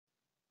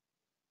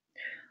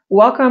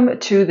Welcome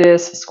to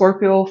this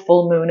Scorpio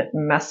full moon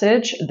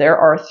message. There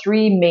are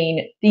three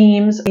main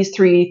themes. These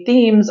three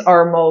themes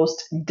are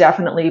most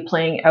definitely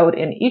playing out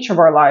in each of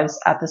our lives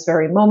at this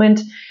very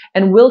moment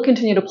and will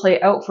continue to play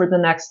out for the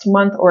next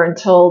month or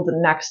until the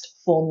next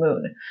full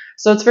moon.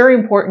 So it's very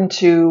important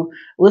to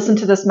listen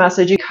to this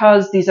message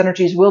because these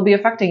energies will be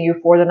affecting you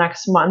for the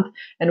next month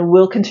and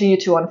will continue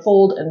to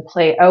unfold and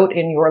play out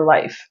in your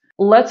life.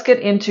 Let's get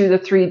into the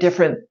three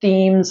different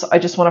themes. I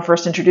just want to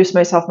first introduce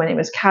myself. My name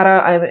is Kata.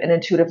 I'm an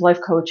intuitive life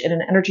coach and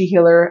an energy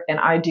healer, and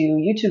I do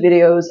YouTube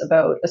videos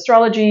about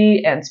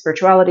astrology and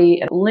spirituality,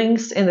 and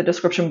links in the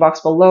description box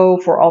below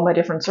for all my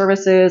different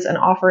services and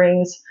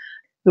offerings.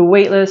 The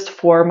waitlist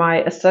for my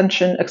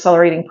Ascension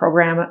Accelerating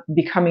Program,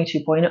 Becoming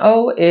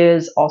 2.0,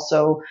 is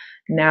also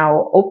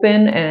now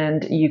open,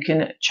 and you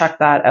can check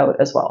that out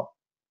as well.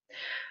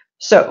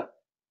 So,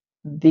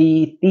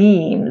 the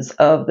themes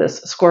of this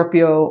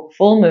Scorpio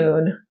full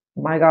moon,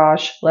 my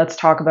gosh, let's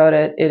talk about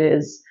it. It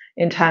is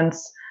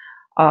intense.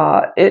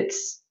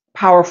 It's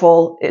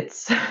powerful.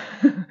 It's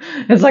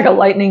it's like a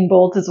lightning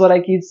bolt is what I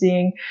keep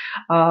seeing.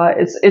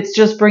 It's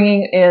just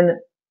bringing in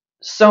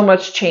so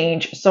much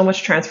change, so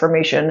much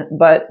transformation,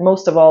 but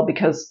most of all,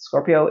 because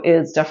Scorpio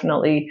is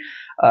definitely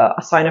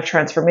a sign of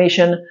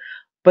transformation,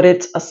 but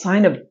it's a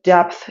sign of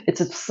depth.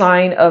 It's a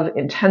sign of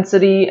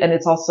intensity, and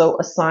it's also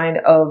a sign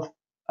of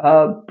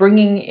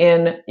bringing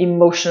in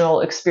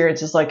emotional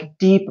experiences, like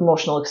deep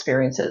emotional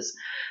experiences.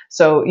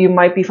 So you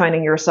might be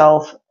finding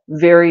yourself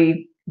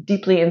very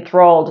deeply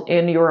enthralled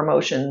in your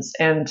emotions,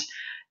 and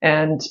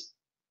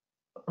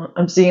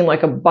I'm seeing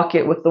like a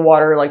bucket with the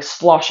water like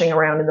sloshing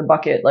around in the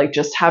bucket, like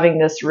just having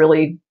this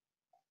really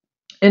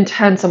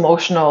intense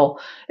emotional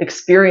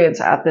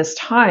experience at this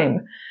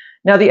time.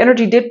 Now, the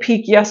energy did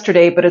peak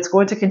yesterday, but it's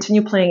going to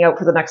continue playing out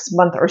for the next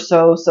month or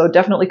so. So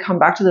definitely come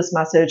back to this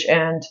message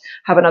and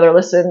have another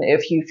listen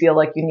if you feel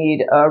like you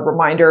need a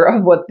reminder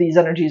of what these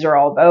energies are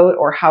all about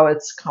or how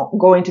it's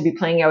going to be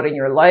playing out in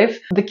your life.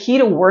 The key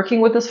to working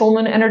with this full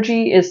moon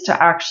energy is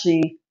to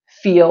actually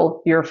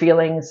feel your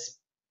feelings.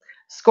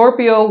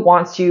 Scorpio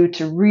wants you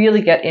to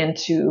really get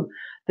into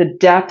the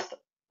depth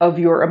of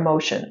your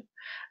emotion,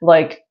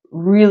 like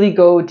really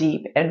go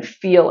deep and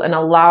feel, and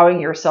allowing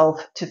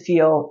yourself to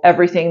feel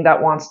everything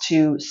that wants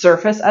to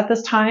surface at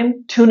this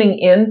time, tuning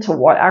in to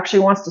what actually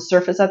wants to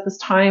surface at this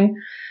time,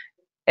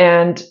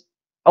 and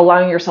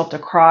allowing yourself to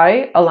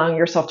cry, allowing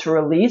yourself to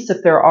release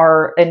if there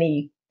are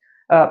any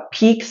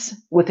peaks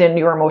within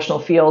your emotional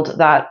field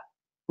that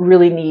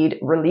really need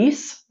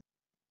release.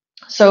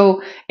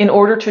 So in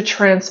order to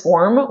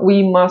transform,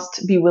 we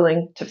must be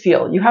willing to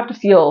feel. You have to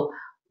feel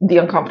the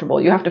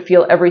uncomfortable. You have to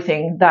feel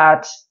everything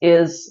that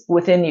is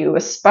within you,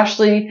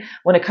 especially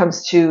when it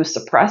comes to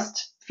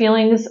suppressed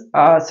feelings,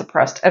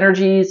 suppressed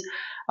energies,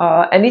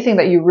 anything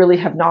that you really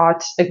have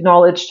not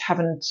acknowledged,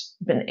 haven't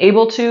been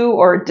able to,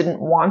 or didn't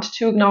want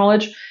to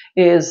acknowledge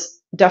is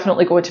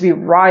definitely going to be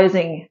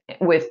rising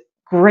with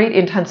great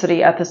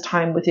intensity at this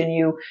time within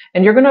you.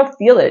 And you're going to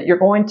feel it. You're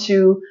going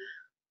to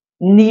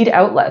need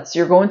outlets.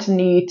 You're going to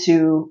need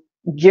to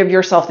give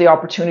yourself the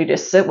opportunity to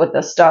sit with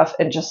this stuff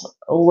and just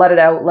let it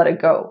out, let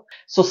it go.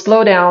 So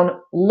slow down,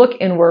 look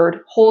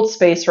inward, hold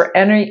space for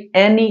any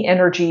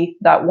energy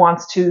that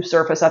wants to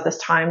surface at this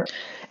time.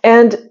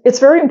 And it's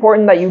very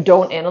important that you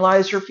don't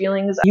analyze your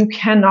feelings. You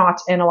cannot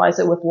analyze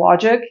it with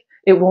logic.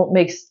 It won't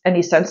make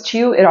any sense to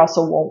you. It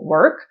also won't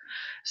work.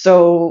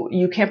 So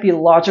you can't be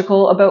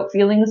logical about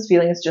feelings.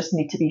 Feelings just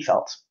need to be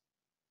felt.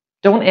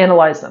 Don't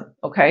analyze them,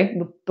 okay?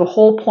 The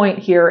whole point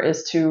here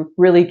is to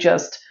really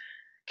just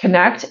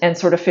connect and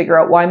sort of figure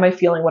out, why am I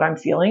feeling what I'm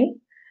feeling?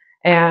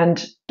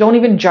 And don't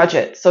even judge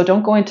it. So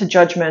don't go into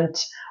judgment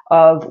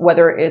of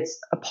whether it's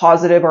a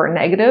positive or a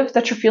negative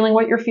that you're feeling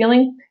what you're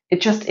feeling.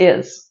 It just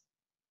is.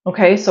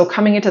 Okay. So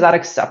coming into that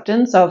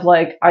acceptance of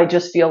like, I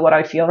just feel what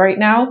I feel right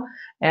now,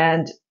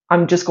 and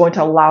I'm just going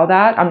to allow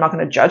that. I'm not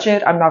going to judge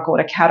it. I'm not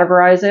going to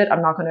categorize it.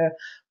 I'm not going to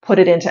put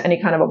it into any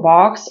kind of a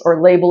box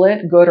or label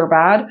it good or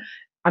bad.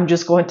 I'm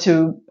just going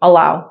to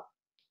allow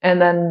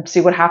and then see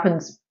what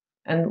happens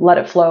and let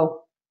it flow.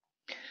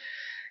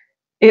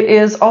 It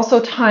is also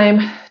time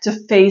to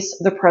face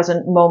the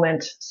present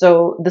moment.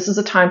 So this is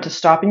a time to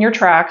stop in your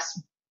tracks,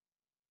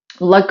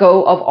 let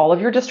go of all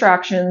of your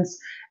distractions,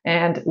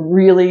 and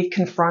really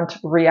confront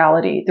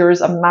reality. There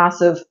is a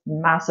massive,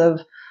 massive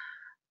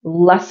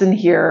lesson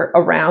here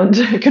around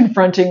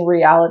confronting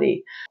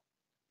reality.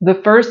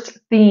 The first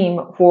theme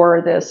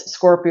for this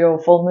Scorpio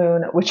full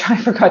moon, which I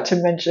forgot to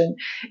mention,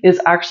 is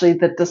actually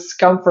the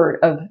discomfort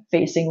of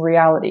facing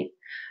reality.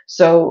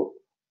 So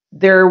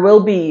there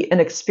will be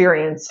an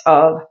experience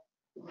of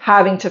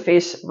having to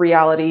face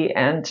reality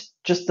and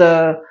just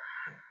the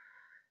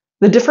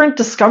different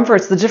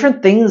discomforts, the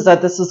different things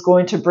that this is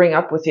going to bring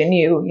up within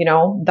you,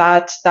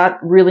 that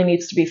really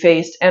needs to be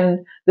faced. And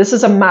this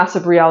is a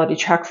massive reality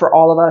check for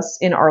all of us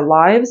in our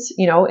lives,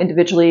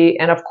 individually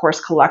and of course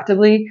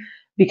collectively,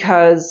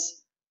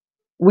 because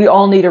we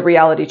all need a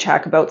reality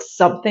check about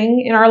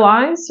something in our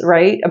lives,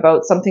 right?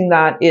 About something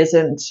that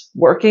isn't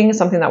working,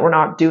 something that we're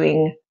not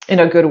doing in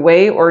a good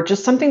way, or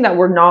just something that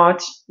we're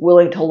not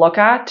willing to look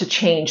at, to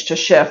change, to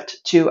shift,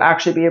 to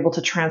actually be able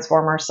to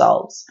transform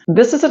ourselves.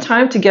 This is a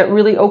time to get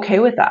really okay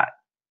with that.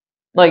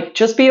 Like,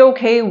 just be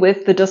okay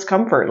with the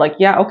discomfort. Like,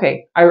 yeah,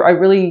 okay, I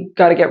really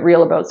got to get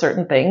real about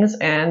certain things,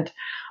 and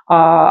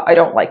I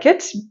don't like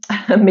it,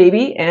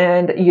 maybe,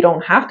 and you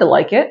don't have to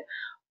like it.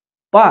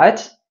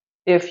 But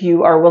if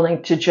you are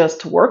willing to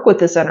just work with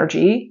this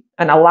energy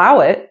and allow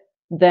it,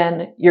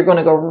 then you're going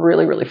to go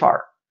really, really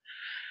far.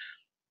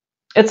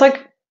 It's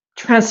like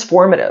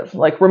transformative.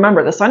 Like,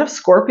 remember, the sign of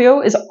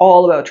Scorpio is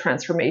all about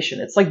transformation.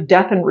 It's like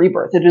death and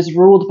rebirth. It is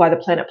ruled by the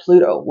planet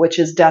Pluto, which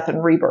is death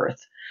and rebirth,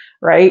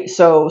 right?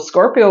 So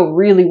Scorpio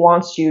really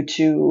wants you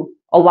to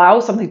allow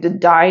something to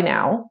die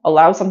now,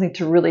 allow something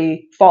to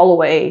really fall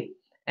away,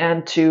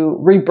 and to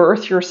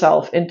rebirth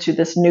yourself into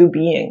this new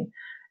being,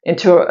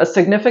 into a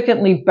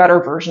significantly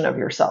better version of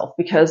yourself,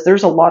 because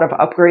there's a lot of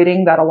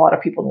upgrading that a lot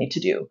of people need to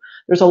do.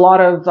 There's a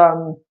lot of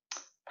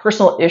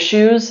personal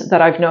issues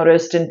that I've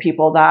noticed in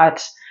people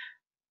that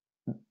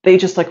they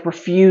just like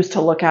refuse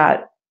to look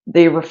at.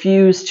 They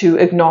refuse to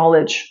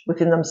acknowledge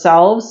within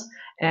themselves.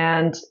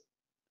 And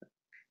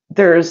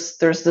there's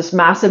this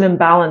massive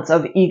imbalance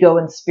of ego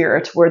and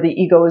spirit, where the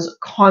ego is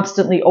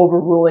constantly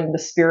overruling the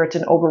spirit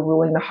and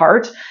overruling the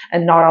heart,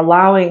 and not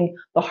allowing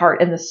the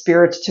heart and the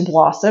spirit to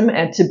blossom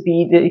and to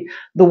be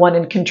the one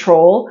in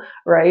control,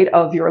 right,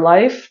 of your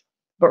life,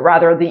 but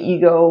rather the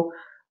ego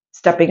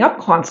stepping up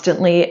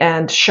constantly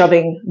and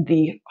shoving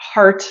the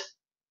heart,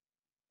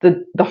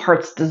 the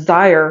heart's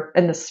desire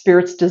and the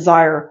spirit's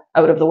desire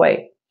out of the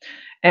way.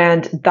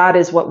 And that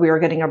is what we are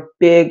getting a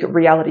big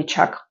reality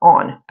check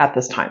on at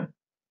this time.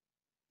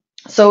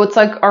 So it's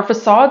like our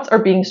facades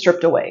are being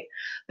stripped away.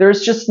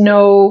 There's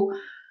no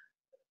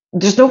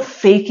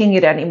faking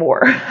it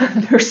anymore.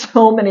 There's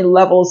so many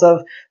levels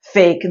of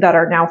fake that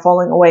are now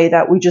falling away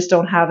that we just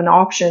don't have an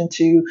option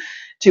to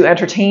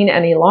entertain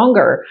any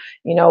longer.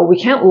 You know, we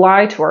can't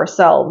lie to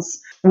ourselves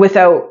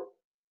without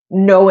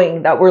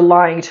knowing that we're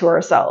lying to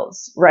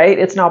ourselves, right?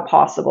 It's not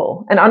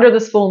possible. And under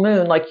this full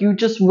moon, like, you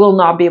just will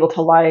not be able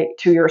to lie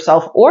to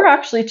yourself, or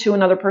actually to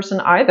another person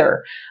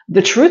either.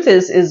 The truth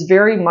is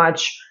very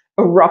much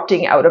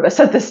erupting out of us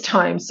at this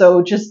time.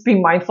 So just be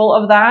mindful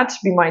of that.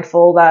 Be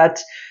mindful that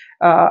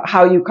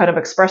how you kind of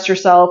express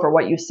yourself or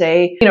what you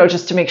say, you know,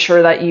 just to make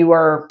sure that you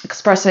are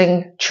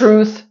expressing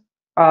truth.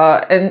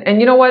 And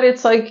you know what?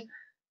 It's like,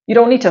 you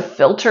don't need to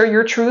filter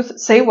your truth.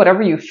 Say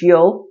whatever you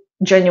feel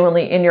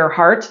genuinely in your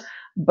heart,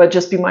 but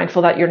just be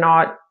mindful that you're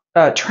not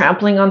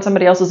trampling on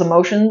somebody else's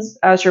emotions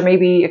as you're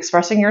maybe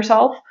expressing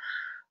yourself.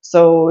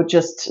 So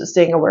just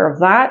staying aware of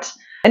that.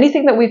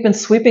 Anything that we've been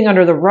sweeping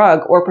under the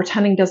rug or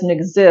pretending doesn't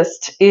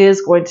exist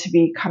is going to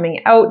be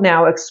coming out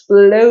now,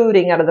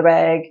 exploding out of the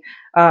bag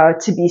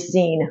to be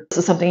seen. This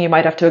is something you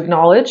might have to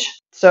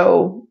acknowledge.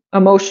 So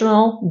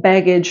emotional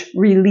baggage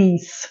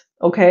release,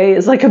 okay,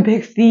 is like a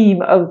big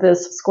theme of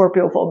this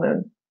Scorpio full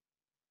moon.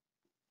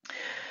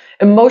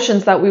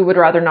 Emotions that we would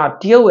rather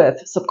not deal with,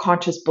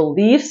 subconscious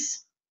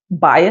beliefs,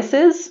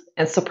 biases,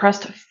 and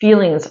suppressed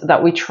feelings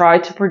that we try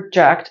to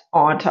project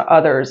onto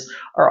others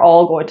are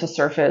all going to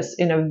surface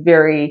in a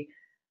very,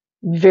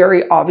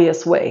 very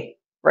obvious way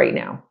right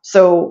now.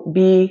 So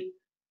be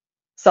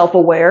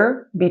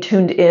self-aware, be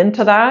tuned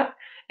into that,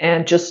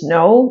 and just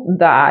know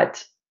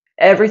that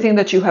everything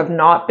that you have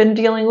not been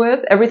dealing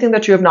with, everything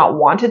that you have not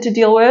wanted to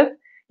deal with,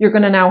 you're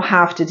going to now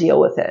have to deal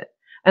with it.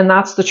 And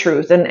that's the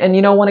truth. And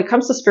you know, when it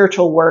comes to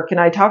spiritual work, and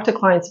I talk to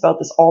clients about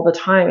this all the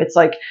time, it's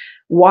like,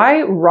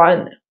 why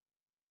run?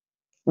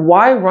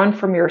 Why run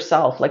from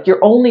yourself? Like,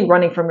 you're only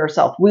running from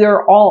yourself. We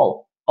are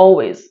all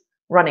always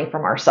running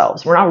from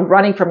ourselves. We're not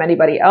running from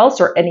anybody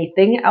else or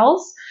anything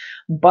else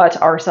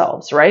but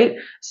ourselves, right?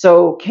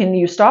 So can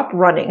you stop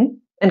running,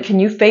 and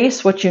can you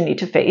face what you need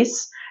to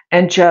face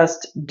and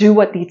just do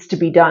what needs to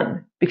be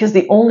done? Because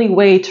the only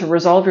way to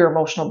resolve your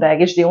emotional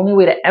baggage, the only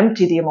way to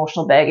empty the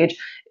emotional baggage,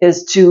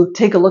 is to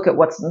take a look at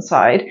what's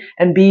inside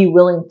and be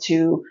willing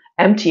to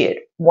empty it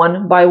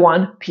one by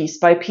one, piece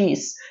by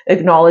piece,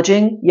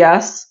 acknowledging,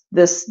 yes,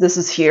 this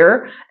is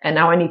here, and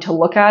now I need to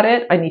look at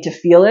it. I need to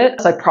feel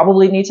it. So I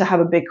probably need to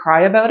have a big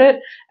cry about it,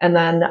 and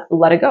then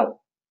let it go.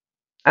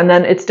 And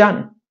then it's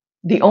done.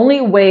 The only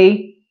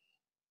way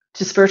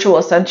to spiritual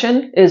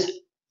ascension is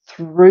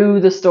through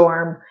the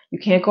storm. You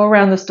can't go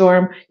around the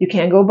storm. You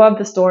can't go above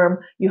the storm.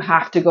 You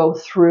have to go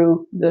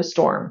through the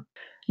storm.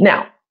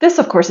 Now, this,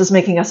 of course, is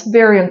making us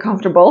very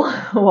uncomfortable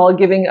while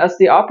giving us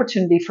the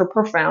opportunity for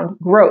profound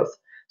growth.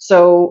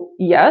 So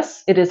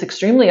yes, it is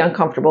extremely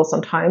uncomfortable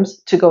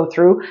sometimes to go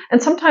through,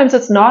 and sometimes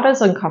it's not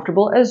as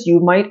uncomfortable as you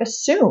might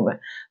assume.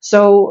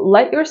 So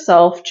let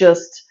yourself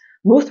just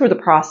move through the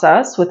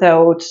process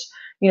without,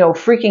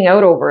 freaking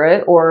out over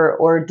it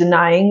or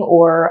denying,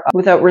 or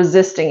without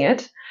resisting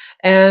it,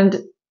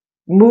 and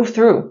move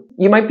through.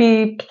 You might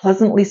be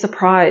pleasantly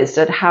surprised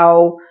at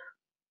how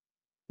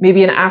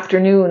maybe an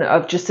afternoon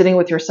of just sitting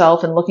with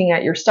yourself and looking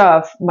at your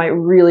stuff might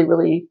really,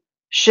 really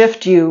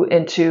shift you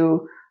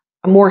into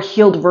a more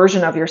healed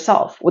version of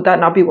yourself. Would that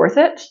not be worth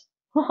it?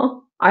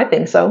 I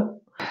think so.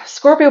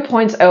 Scorpio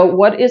points out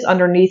what is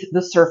underneath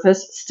the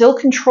surface still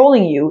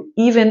controlling you,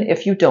 even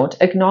if you don't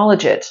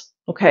acknowledge it.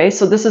 Okay,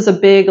 so this is a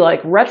big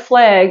like red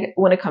flag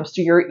when it comes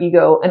to your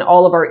ego and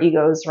all of our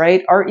egos,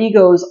 right? Our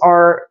egos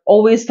are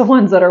always the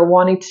ones that are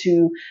wanting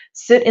to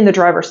sit in the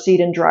driver's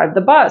seat and drive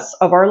the bus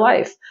of our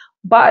life.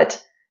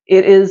 But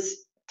it is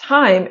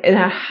time, and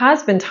it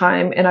has been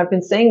time, and I've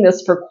been saying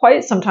this for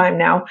quite some time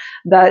now,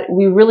 that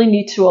we really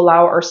need to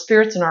allow our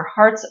spirits and our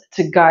hearts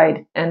to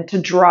guide and to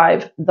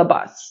drive the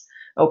bus.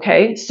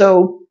 Okay,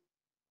 so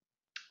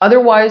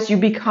otherwise you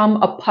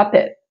become a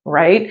puppet,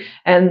 right?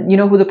 And you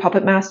know who the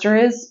puppet master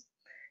is?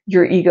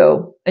 Your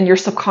ego and your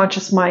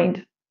subconscious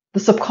mind.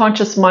 The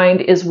subconscious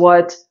mind is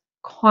what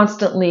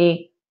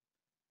constantly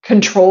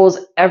controls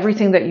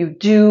everything that you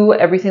do,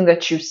 everything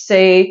that you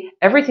say,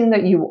 everything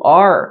that you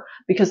are,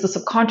 because the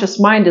subconscious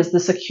mind is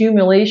this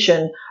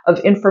accumulation of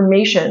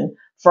information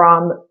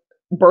from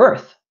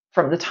birth,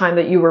 from the time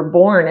that you were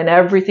born, and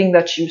everything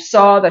that you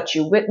saw, that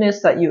you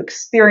witnessed, that you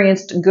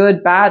experienced,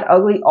 good, bad,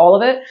 ugly, all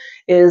of it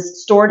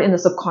is stored in the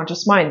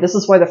subconscious mind. This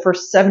is why the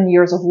first 7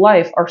 years of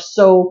life are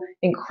so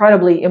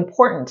incredibly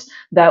important,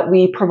 that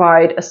we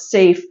provide a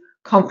safe,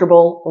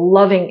 comfortable,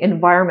 loving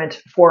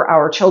environment for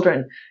our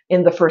children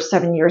in the first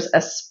 7 years,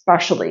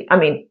 especially. I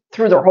mean,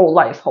 through their whole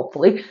life,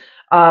 hopefully,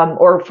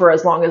 or for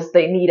as long as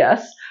they need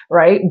us,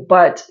 right?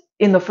 But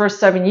in the first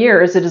 7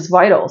 years, it is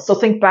vital. So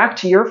think back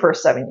to your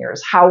first 7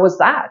 years. How was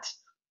that?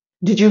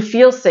 Did you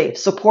feel safe,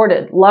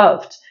 supported,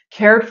 loved,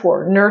 cared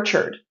for,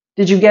 nurtured?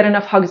 Did you get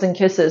enough hugs and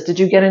kisses? Did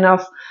you get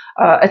enough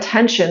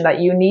attention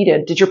that you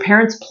needed? Did your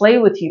parents play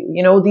with you?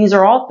 You know, these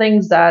are all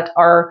things that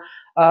are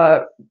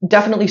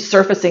definitely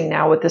surfacing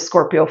now with this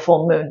Scorpio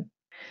full moon.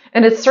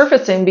 And it's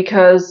surfacing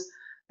because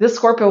this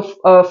Scorpio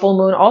full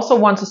moon also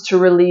wants us to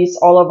release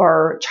all of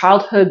our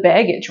childhood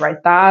baggage, right?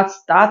 That's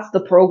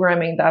the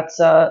programming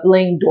that's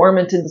laying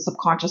dormant in the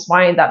subconscious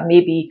mind that may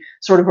be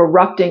sort of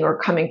erupting or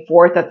coming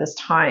forth at this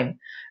time,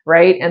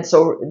 right? And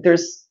so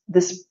there's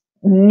this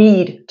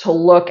need to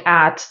look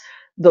at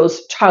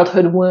those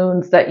childhood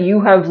wounds that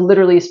you have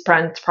literally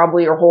spent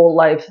probably your whole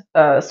life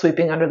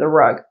sweeping under the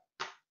rug.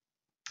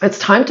 It's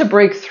time to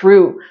break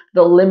through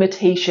the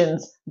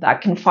limitations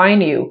that confine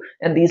you.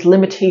 And these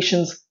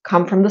limitations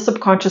come from the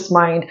subconscious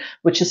mind,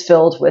 which is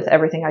filled with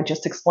everything I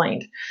just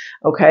explained.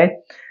 Okay.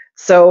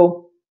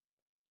 So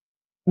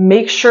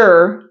make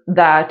sure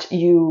that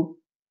you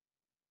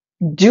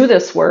do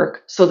this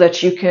work so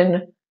that you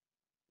can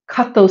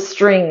cut those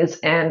strings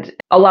and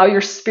allow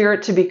your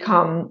spirit to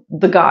become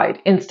the guide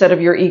instead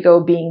of your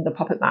ego being the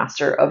puppet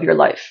master of your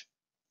life.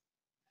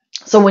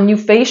 So when you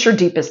face your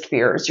deepest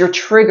fears, your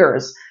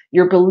triggers,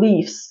 your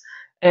beliefs,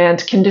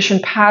 and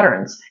conditioned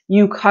patterns,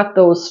 you cut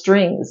those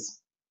strings.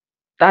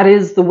 That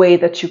is the way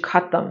that you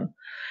cut them.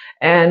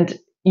 And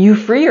you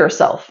free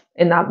yourself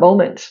in that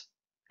moment.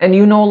 And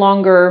you no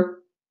longer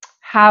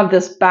have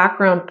this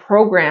background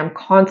program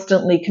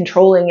constantly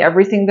controlling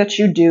everything that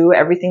you do,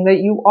 everything that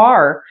you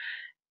are,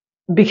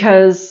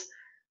 because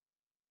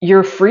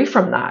you're free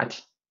from that.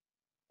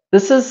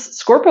 This is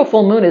Scorpio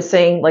full moon is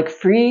saying, like,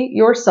 free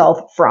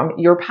yourself from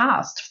your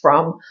past,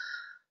 from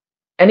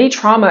any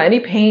trauma, any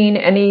pain,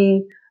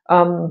 any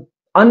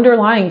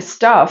underlying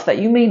stuff that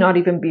you may not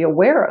even be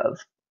aware of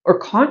or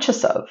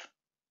conscious of.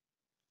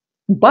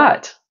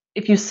 But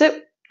if you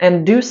sit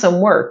and do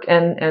some work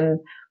and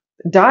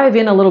dive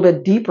in a little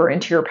bit deeper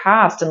into your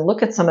past and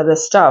look at some of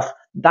this stuff,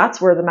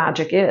 that's where the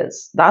magic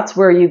is. That's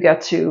where you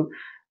get to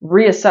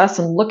reassess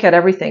and look at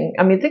everything.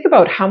 I mean, think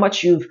about how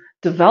much you've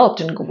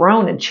developed and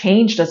grown and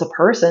changed as a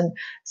person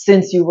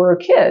since you were a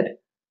kid.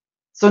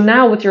 So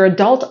now with your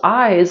adult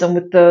eyes and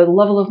with the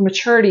level of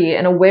maturity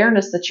and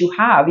awareness that you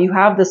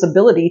have this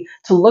ability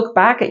to look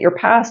back at your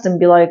past and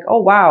be like,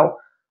 oh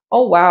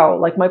wow,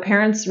 like my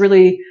parents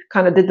really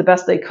kind of did the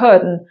best they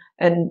could,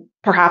 and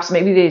perhaps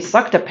maybe they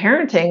sucked at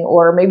parenting,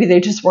 or maybe they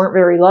just weren't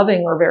very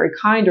loving or very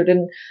kind or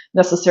didn't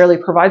necessarily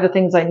provide the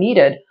things I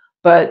needed,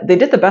 but they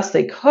did the best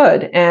they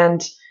could.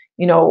 And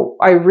you know,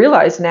 I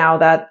realize now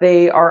that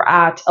they are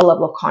at a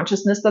level of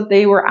consciousness that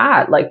they were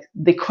at. Like,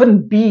 they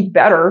couldn't be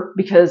better,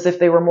 because if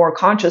they were more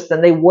conscious,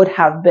 then they would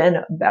have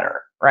been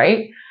better,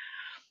 right?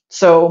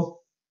 So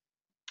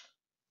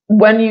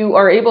when you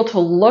are able to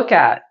look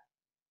at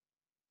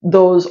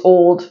those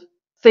old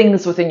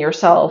things within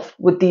yourself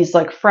with these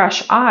like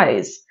fresh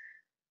eyes,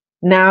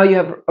 now you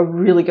have a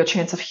really good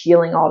chance of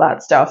healing all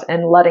that stuff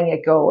and letting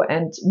it go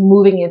and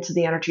moving into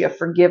the energy of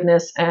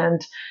forgiveness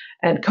and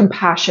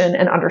compassion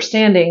and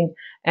understanding.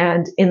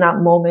 And in that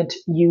moment,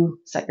 you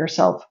set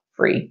yourself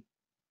free.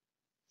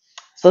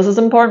 So this is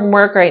important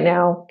work right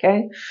now,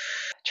 okay?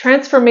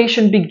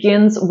 Transformation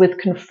begins with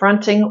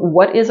confronting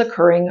what is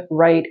occurring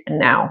right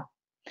now.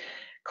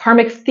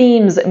 Karmic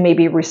themes may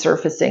be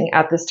resurfacing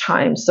at this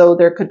time. So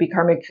there could be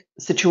karmic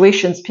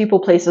situations, people,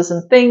 places,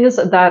 and things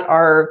that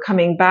are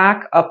coming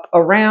back up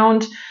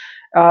around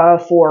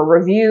for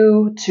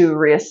review, to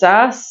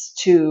reassess,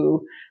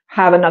 to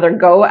have another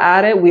go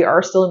at it. We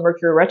are still in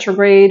Mercury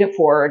retrograde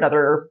for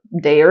another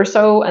day or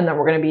so, and then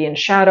we're going to be in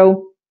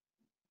shadow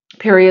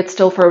period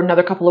still for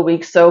another couple of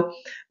weeks. So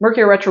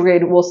Mercury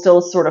retrograde will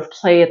still sort of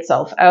play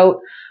itself out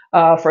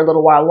for a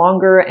little while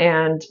longer,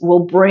 and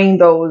will bring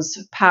those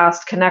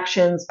past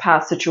connections,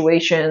 past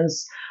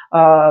situations,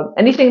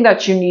 anything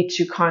that you need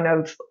to kind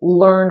of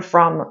learn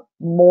from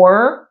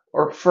more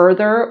or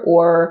further,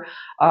 or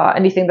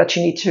anything that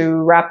you need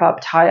to wrap up,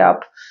 tie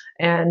up,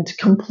 and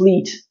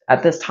complete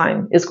at this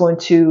time is going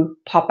to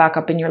pop back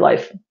up in your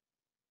life,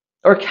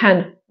 or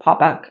can pop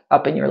back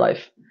up in your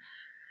life.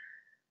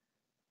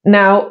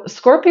 Now,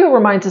 Scorpio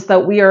reminds us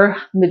that we are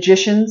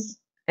magicians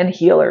and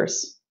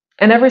healers.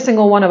 And every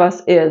single one of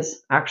us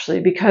is, actually,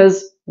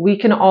 because we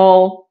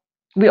all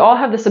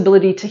have this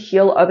ability to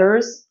heal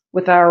others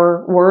with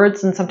our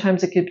words. And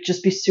sometimes it could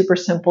just be super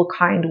simple,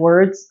 kind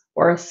words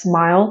or a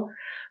smile,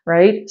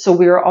 right? So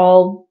we are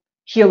all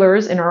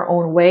healers in our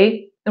own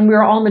way, and we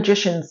are all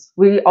magicians.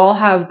 We all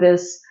have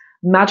this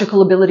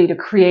magical ability to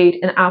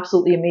create an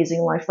absolutely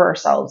amazing life for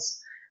ourselves,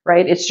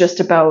 right? It's just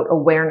about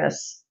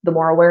awareness. The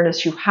more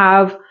awareness you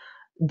have,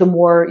 the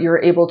more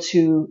you're able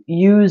to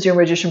use your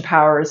magician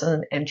powers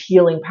and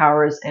healing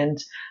powers, and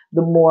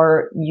the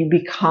more you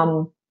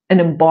become an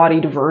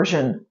embodied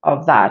version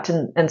of that.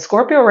 And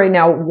Scorpio right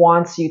now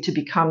wants you to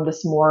become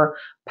this more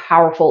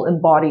powerful,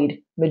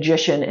 embodied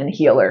magician and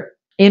healer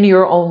in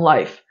your own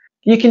life.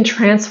 You can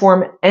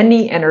transform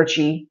any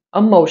energy,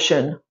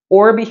 emotion,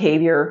 or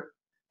behavior,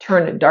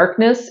 turn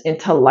darkness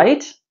into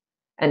light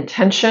and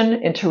tension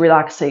into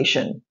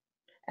relaxation.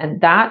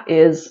 And that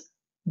is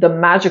the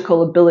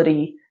magical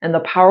ability and the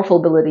powerful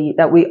ability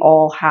that we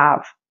all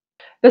have.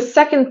 The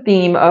second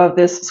theme of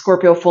this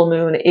Scorpio full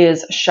moon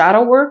is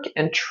shadow work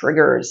and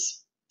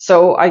triggers.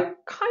 So I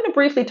kind of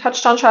briefly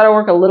touched on shadow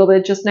work a little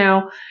bit just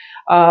now,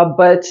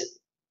 but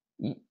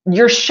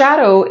your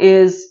shadow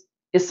is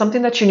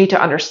something that you need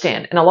to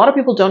understand. And a lot of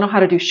people don't know how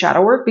to do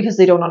shadow work because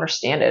they don't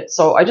understand it.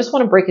 So I just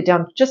want to break it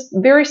down just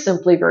very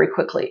simply, very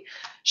quickly.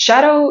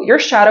 Your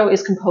shadow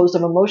is composed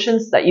of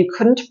emotions that you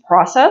couldn't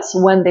process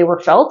when they were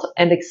felt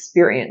and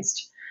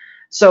experienced.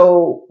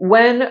 So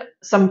when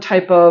some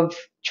type of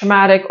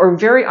traumatic or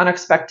very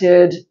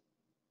unexpected,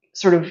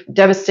 sort of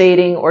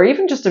devastating, or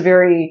even just a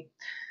very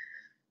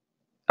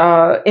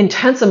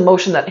intense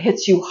emotion that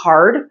hits you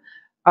hard,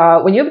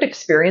 when you have an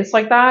experience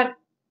like that,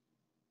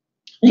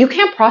 you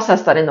can't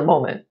process that in the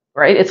moment,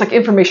 right? It's like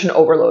information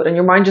overload, and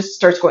your mind just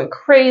starts going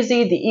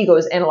crazy. The ego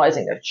is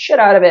analyzing the shit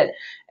out of it,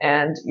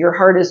 and your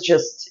heart is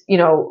just,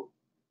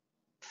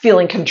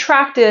 feeling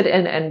contracted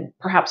and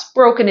perhaps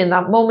broken in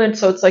that moment.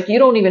 So it's like you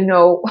don't even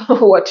know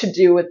what to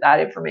do with that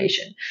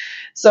information.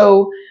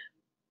 So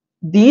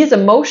these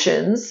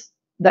emotions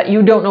that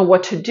you don't know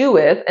what to do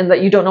with and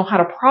that you don't know how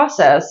to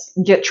process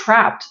get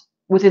trapped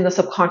within the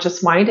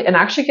subconscious mind, and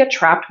actually get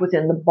trapped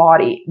within the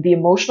body, the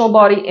emotional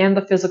body and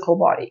the physical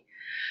body.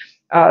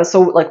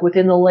 So like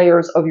within the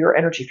layers of your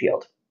energy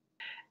field.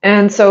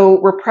 And so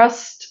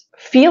repressed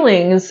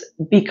feelings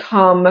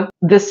become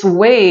this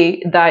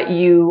way that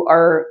you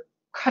are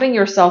cutting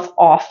yourself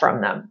off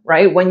from them,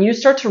 right? When you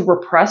start to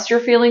repress your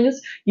feelings,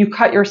 you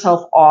cut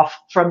yourself off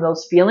from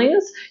those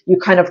feelings. You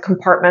kind of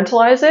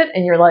compartmentalize it,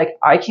 and you're like,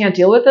 I can't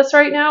deal with this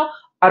right now.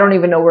 I don't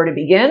even know where to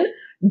begin.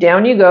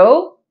 Down you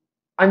go.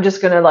 I'm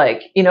just going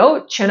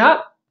to chin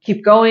up,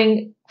 keep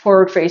going,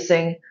 forward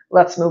facing.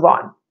 Let's move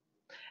on.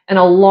 And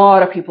a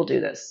lot of people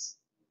do this.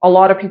 A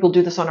lot of people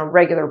do this on a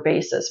regular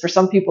basis. For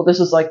some people,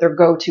 this is like their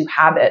go-to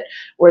habit,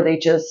 where they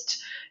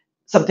just,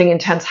 something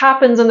intense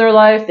happens in their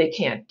life, they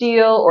can't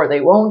deal or they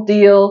won't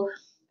deal,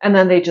 and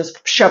then they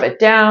just shove it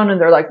down, and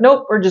they're like,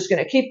 nope, we're just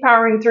going to keep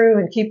powering through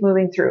and keep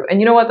moving through. And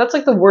you know what? That's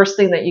like the worst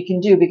thing that you can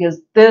do,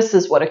 because this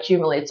is what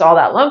accumulates all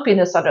that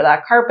lumpiness under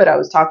that carpet I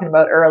was talking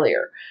about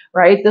earlier,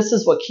 right? This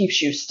is what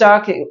keeps you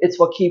stuck. It's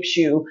what keeps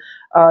you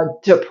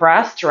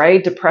depressed,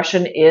 right?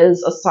 Depression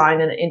is a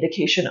sign and an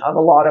indication of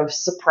a lot of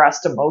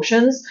suppressed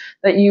emotions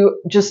that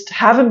you just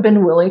haven't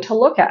been willing to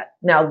look at.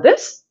 Now,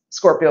 this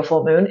Scorpio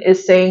full moon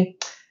is saying,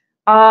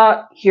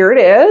 here it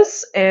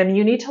is, and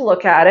you need to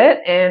look at it,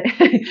 and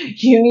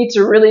you need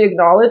to really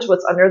acknowledge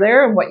what's under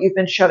there and what you've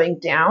been shoving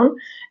down.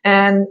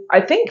 And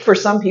I think for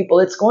some people,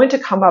 it's going to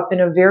come up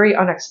in a very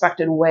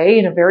unexpected way,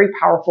 in a very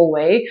powerful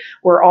way,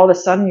 where all of a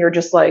sudden you're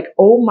just like,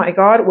 oh my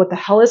God, what the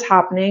hell is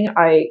happening?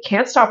 I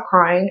can't stop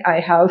crying. I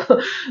have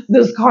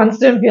this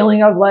constant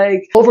feeling of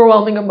like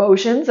overwhelming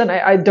emotions, and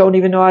I don't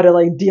even know how to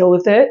like deal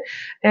with it.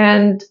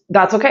 And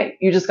that's okay.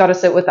 You just got to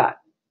sit with that.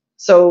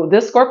 So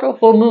this Scorpio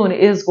full moon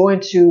is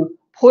going to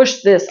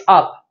push this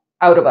up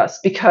out of us,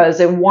 because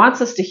it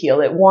wants us to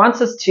heal. It wants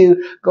us to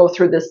go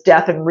through this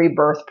death and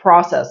rebirth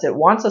process. It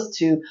wants us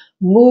to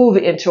move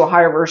into a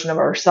higher version of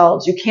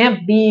ourselves. You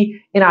can't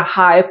be in a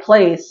high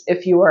place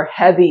if you are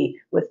heavy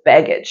with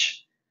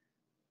baggage.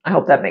 I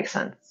hope that makes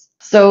sense.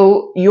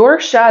 So your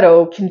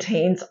shadow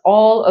contains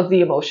all of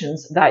the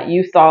emotions that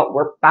you thought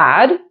were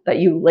bad, that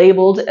you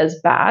labeled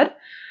as bad,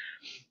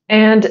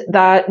 and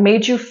that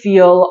made you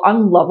feel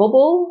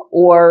unlovable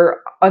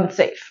or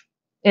unsafe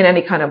in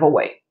any kind of a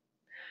way.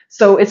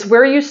 So it's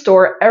where you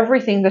store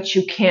everything that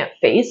you can't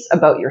face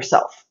about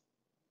yourself.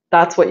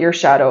 That's what your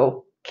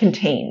shadow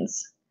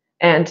contains.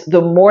 And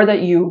the more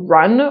that you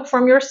run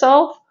from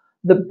yourself,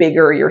 the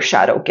bigger your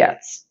shadow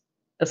gets,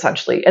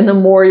 essentially. And the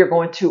more you're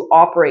going to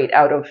operate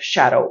out of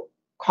shadow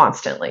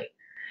constantly.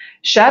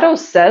 Shadow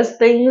says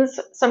things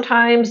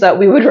sometimes that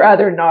we would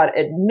rather not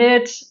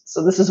admit.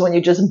 So this is when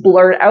you just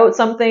blurt out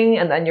something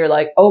and then you're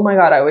like, oh my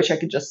God, I wish I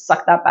could just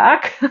suck that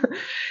back.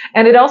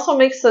 And it also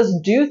makes us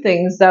do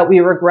things that we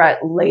regret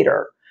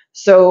later.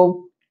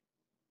 So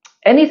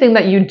anything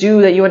that you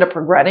do that you end up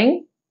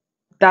regretting,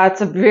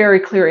 that's a very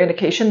clear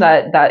indication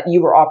that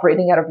you were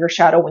operating out of your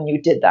shadow when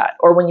you did that.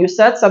 Or when you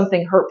said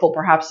something hurtful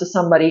perhaps to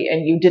somebody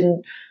and you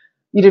didn't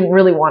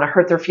really want to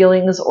hurt their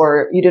feelings,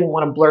 or you didn't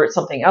want to blurt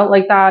something out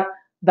like that.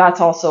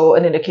 That's also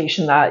an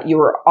indication that you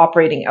were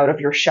operating out of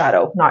your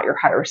shadow, not your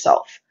higher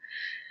self.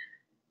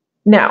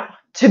 Now,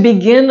 to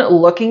begin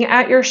looking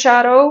at your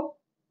shadow,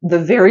 the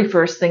very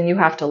first thing you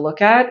have to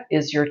look at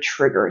is your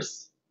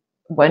triggers.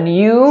 When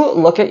you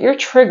look at your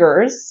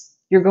triggers,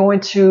 you're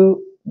going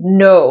to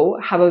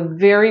have a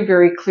very,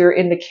 very clear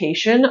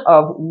indication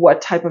of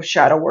what type of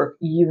shadow work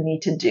you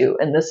need to do.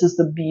 And this is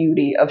the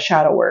beauty of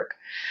shadow work.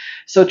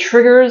 So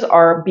triggers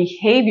are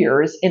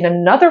behaviors in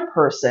another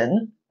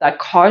person that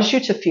cause you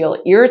to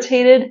feel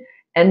irritated,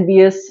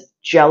 envious,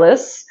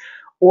 jealous,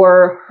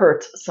 or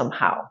hurt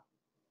somehow.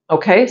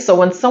 Okay, so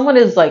when someone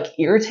is like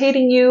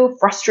irritating you,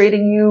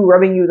 frustrating you,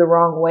 rubbing you the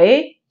wrong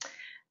way,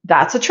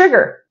 that's a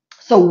trigger.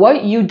 So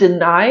what you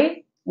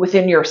deny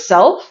within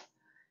yourself,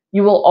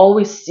 you will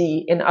always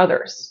see in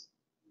others.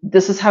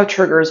 This is how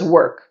triggers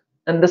work.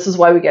 And this is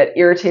why we get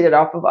irritated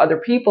off of other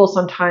people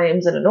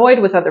sometimes and annoyed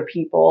with other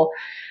people,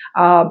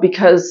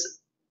 because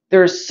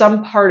there's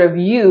some part of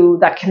you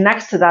that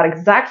connects to that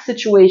exact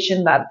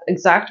situation, that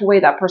exact way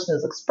that person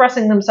is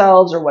expressing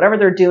themselves or whatever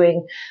they're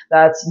doing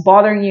that's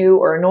bothering you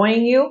or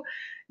annoying you.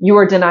 You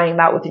are denying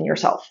that within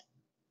yourself.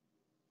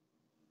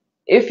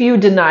 If you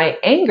deny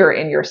anger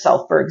in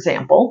yourself, for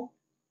example,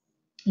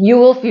 you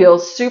will feel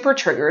super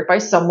triggered by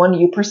someone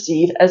you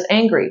perceive as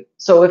angry.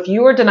 So if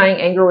you are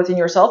denying anger within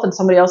yourself and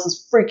somebody else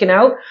is freaking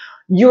out,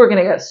 you are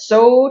going to get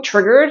so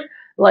triggered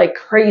like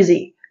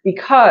crazy,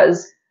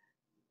 because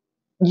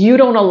you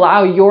don't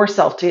allow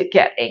yourself to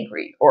get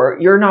angry, or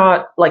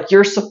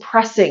you're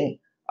suppressing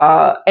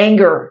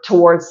anger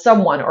towards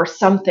someone or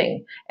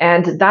something.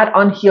 And that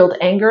unhealed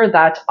anger,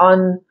 that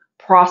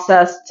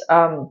unprocessed,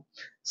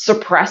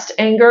 suppressed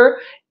anger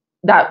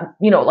that,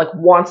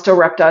 wants to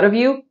erupt out of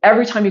you,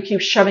 every time you keep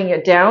shoving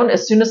it down,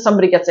 as soon as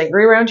somebody gets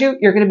angry around you,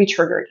 you're going to be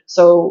triggered.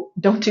 So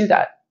don't do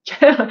that.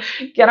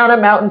 Get on a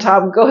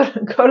mountaintop, go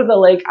to the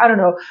lake, I don't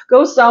know,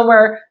 go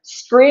somewhere,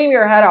 scream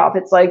your head off.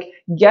 It's like,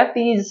 get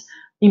these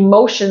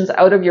emotions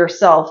out of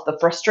yourself, the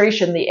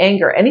frustration, the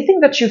anger, anything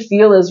that you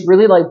feel is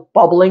really like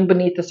bubbling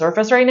beneath the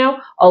surface right now,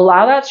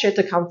 allow that shit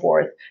to come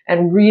forth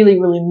and really,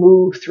 really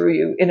move through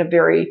you in a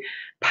very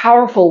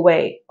powerful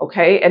way,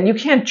 okay? And you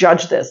can't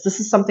judge this. This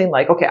is something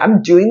like, okay,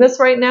 I'm doing this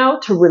right now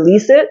to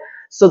release it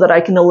so that I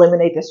can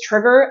eliminate this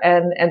trigger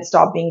and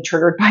stop being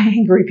triggered by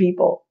angry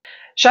people.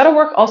 Shadow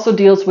work also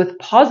deals with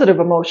positive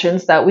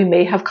emotions that we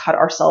may have cut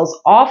ourselves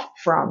off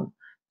from.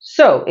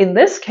 So in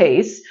this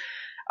case,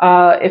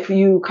 if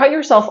you cut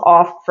yourself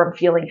off from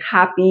feeling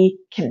happy,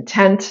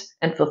 content,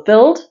 and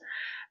fulfilled,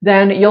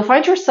 then you'll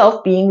find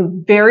yourself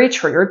being very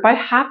triggered by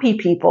happy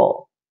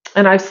people.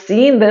 And I've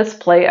seen this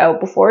play out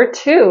before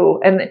too.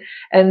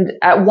 And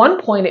at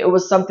one point it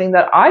was something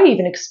that I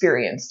even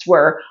experienced,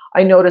 where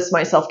I noticed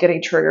myself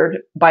getting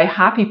triggered by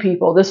happy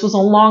people. This was a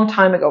long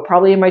time ago,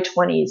 probably in my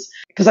 20s,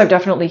 because I've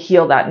definitely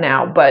healed that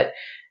now. But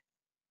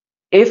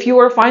if you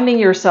are finding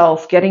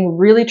yourself getting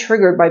really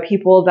triggered by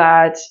people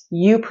that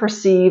you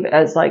perceive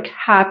as like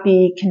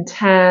happy,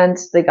 content,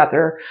 they got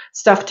their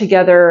stuff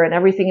together and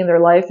everything in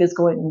their life is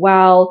going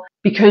well,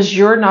 because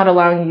you're not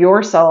allowing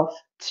yourself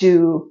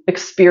to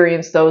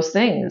experience those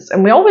things.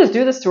 And we always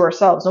do this to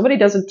ourselves. Nobody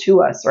does it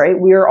to us, right?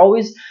 We are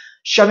always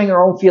shoving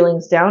our own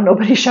feelings down.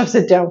 Nobody shoves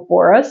it down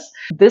for us.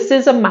 This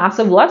is a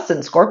massive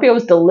lesson. Scorpio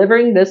is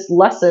delivering this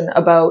lesson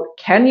about,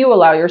 can you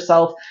allow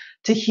yourself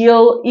to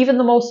heal even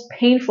the most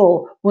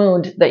painful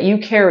wound that you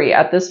carry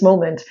at this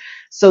moment,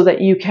 so that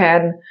you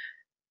can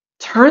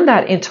turn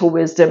that into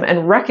wisdom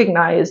and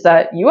recognize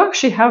that you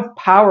actually have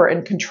power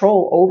and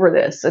control over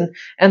this,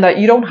 and that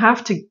you don't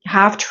have to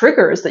have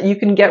triggers, that you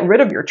can get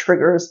rid of your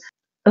triggers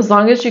as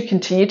long as you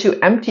continue to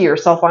empty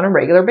yourself on a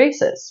regular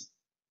basis.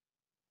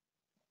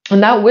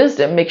 And that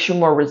wisdom makes you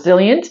more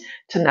resilient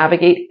to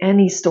navigate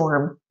any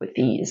storm with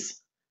ease.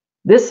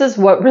 This is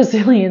what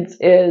resilience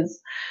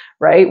is,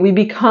 right? We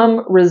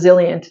become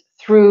resilient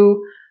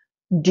through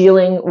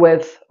dealing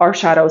with our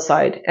shadow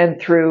side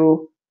and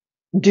through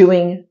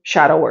doing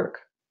shadow work.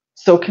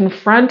 So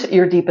confront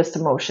your deepest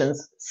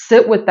emotions,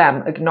 sit with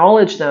them,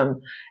 acknowledge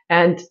them,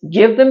 and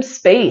give them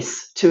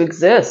space to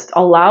exist.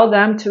 Allow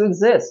them to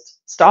exist.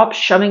 Stop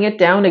shoving it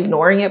down,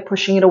 ignoring it,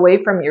 pushing it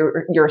away from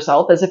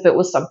yourself as if it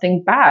was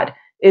something bad.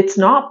 It's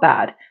not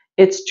bad.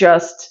 It's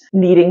just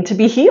needing to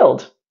be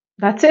healed.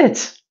 That's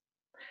it.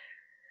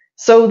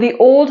 So the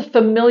old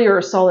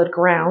familiar solid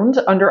ground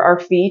under our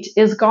feet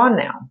is gone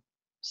now.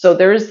 So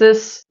there's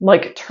this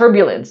like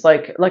turbulence,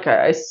 like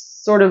I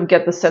sort of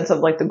get the sense of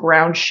like the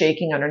ground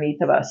shaking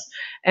underneath of us.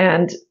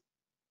 And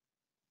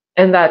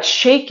that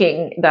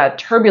shaking, that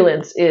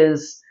turbulence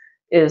is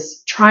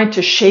trying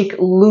to shake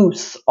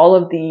loose all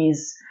of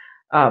these,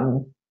 I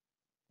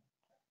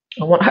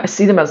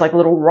see them as like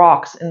little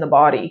rocks in the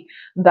body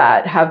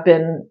that have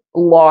been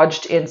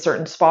lodged in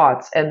certain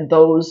spots, and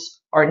those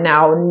are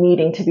now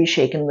needing to be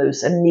shaken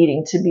loose and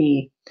needing to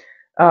be,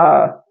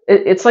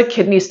 it's like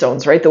kidney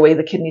stones, right? The way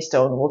the kidney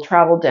stone will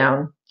travel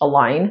down a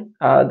line,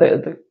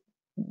 the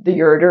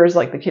ureters,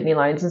 like the kidney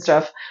lines and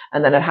stuff,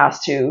 and then it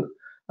has to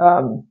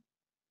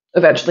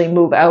eventually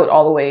move out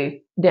all the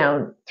way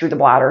down through the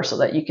bladder so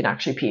that you can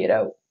actually pee it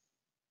out.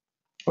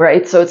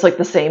 Right? So it's like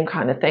the same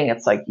kind of thing.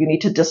 It's like you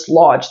need to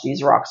dislodge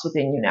these rocks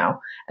within you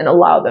now and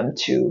allow them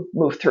to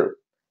move through,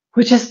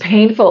 which is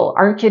painful.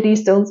 Aren't kidney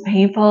stones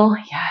painful?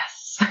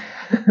 Yes.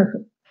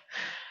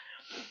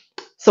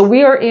 So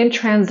we are in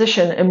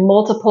transition in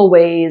multiple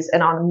ways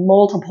and on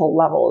multiple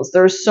levels.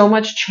 There's so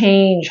much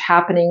change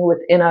happening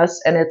within us,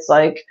 and it's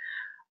like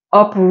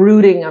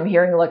uprooting. I'm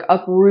hearing like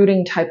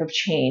uprooting type of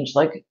change.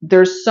 Like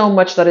there's so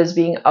much that is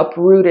being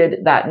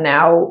uprooted that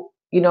now,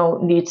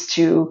 needs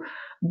to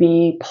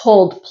be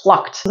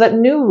plucked, so that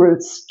new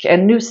roots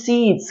and new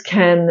seeds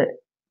can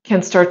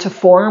start to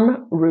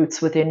form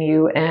roots within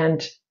you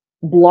and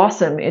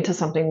blossom into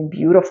something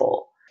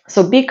beautiful.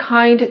 So be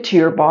kind to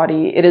your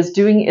body. It is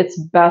doing its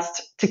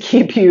best to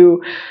keep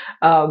you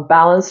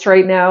balanced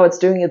right now. It's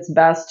doing its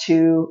best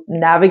to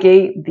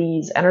navigate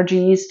these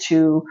energies,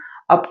 to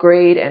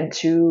upgrade and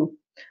to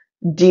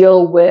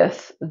deal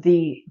with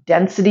the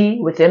density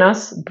within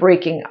us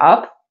breaking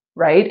up.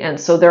 Right? And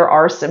so there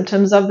are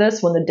symptoms of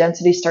this when the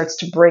density starts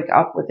to break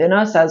up within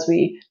us as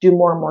we do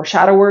more and more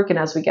shadow work and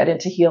as we get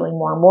into healing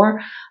more and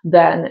more,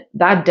 then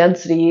that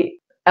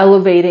density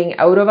elevating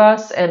out of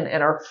us and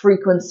our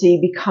frequency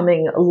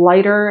becoming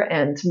lighter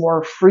and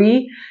more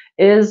free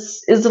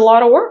is a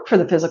lot of work for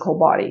the physical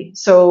body.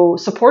 So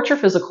support your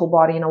physical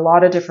body in a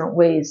lot of different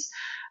ways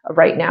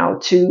right now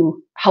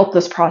to help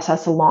this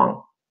process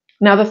along.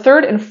 Now, the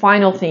third and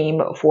final theme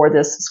for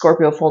this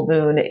Scorpio full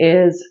moon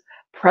is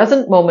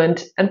present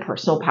moment and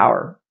personal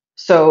power.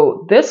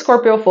 So this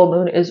Scorpio full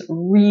moon is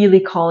really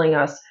calling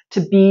us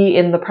to be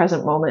in the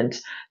present moment,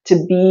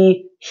 to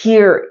be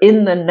here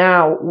in the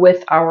now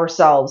with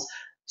ourselves.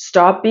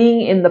 Stop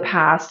being in the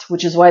past,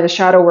 which is why the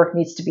shadow work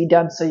needs to be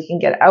done so you can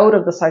get out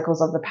of the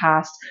cycles of the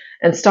past,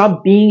 and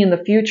stop being in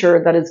the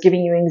future that is giving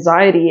you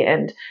anxiety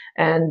and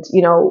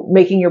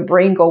making your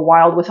brain go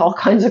wild with all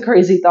kinds of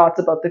crazy thoughts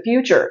about the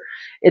future.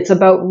 It's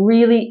about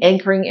really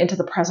anchoring into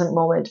the present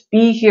moment.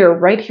 Be here,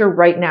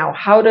 right now.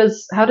 How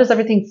does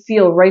everything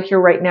feel right here,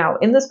 right now?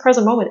 In this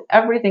present moment,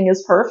 everything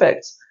is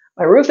perfect.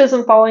 My roof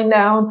isn't falling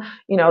down.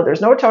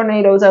 There's no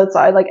tornadoes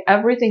outside. Like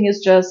everything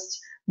is just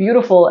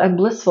beautiful and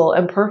blissful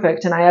and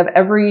perfect. And I have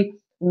every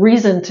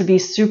reason to be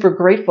super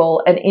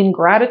grateful and in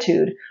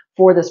gratitude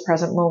for this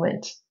present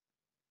moment.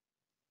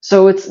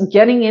 So it's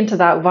getting into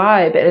that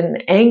vibe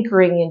and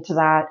anchoring into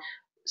that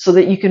so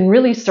that you can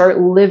really start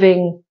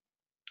living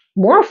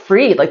more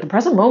free. Like the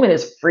present moment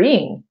is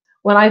freeing.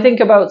 When I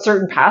think about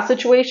certain past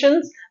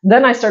situations,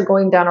 then I start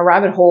going down a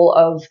rabbit hole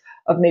of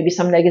maybe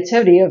some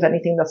negativity of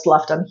anything that's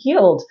left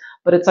unhealed.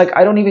 But it's like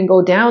I don't even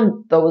go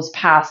down those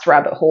past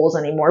rabbit holes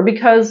anymore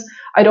because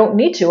I don't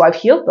need to. I've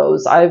healed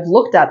those. I've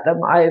looked at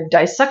them. I've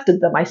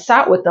dissected them. I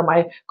sat with them.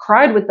 I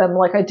cried with them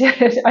like I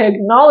did. I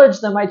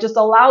acknowledged them. I just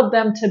allowed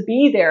them to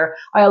be there.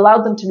 I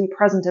allowed them to be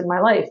present in my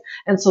life.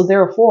 And so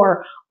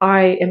therefore,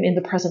 I am in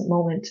the present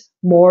moment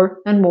more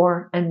and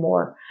more and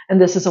more.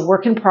 And this is a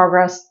work in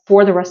progress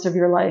for the rest of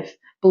your life.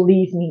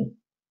 Believe me.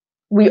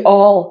 We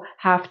all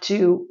have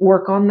to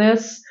work on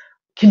this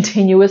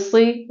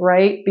continuously,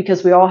 right?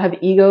 Because we all have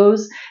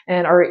egos,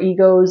 and our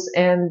egos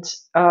and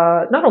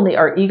not only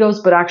our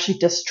egos, but actually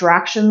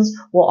distractions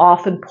will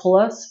often pull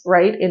us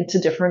right into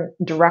different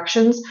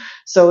directions.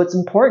 So it's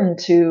important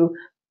to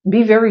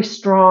be very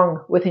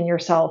strong within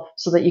yourself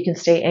so that you can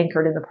stay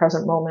anchored in the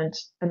present moment,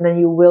 and then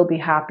you will be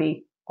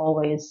happy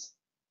always.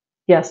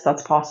 Yes,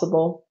 that's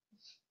possible.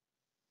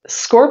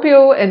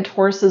 Scorpio and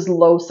Taurus's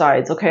low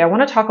sides. Okay, I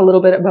want to talk a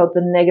little bit about the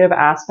negative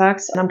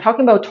aspects. And I'm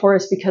talking about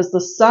Taurus because the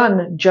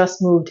sun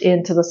just moved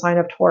into the sign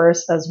of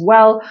Taurus as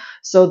well.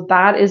 So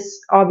that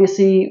is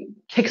obviously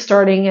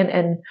kickstarting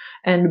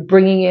and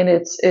bringing in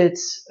its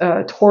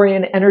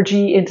Taurian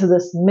energy into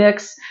this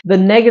mix. The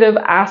negative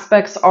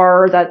aspects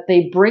are that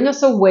they bring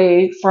us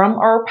away from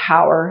our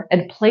power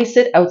and place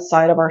it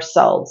outside of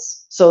ourselves.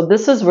 So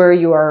this is where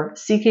you are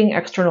seeking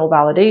external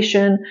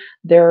validation.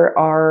 There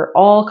are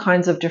all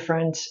kinds of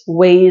different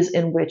ways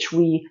in which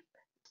we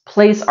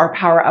place our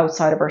power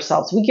outside of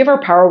ourselves. We give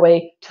our power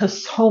away to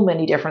so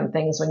many different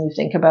things when you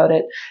think about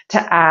it,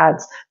 to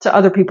ads, to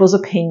other people's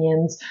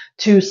opinions,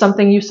 to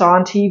something you saw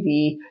on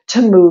TV,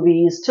 to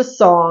movies, to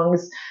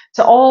songs,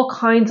 to all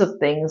kinds of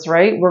things,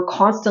 right? We're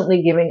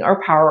constantly giving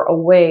our power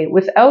away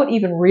without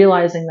even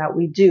realizing that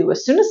we do.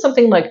 As soon as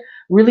something like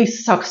really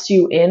sucks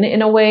you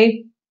in a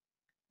way,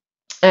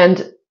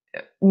 and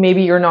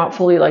maybe you're not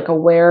fully like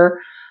aware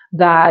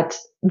that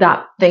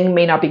that thing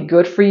may not be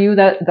good for you,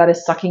 that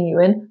is sucking you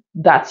in.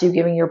 That's you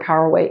giving your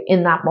power away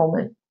in that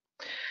moment.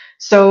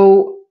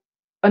 So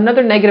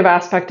another negative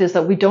aspect is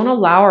that we don't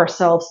allow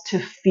ourselves to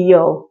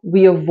feel.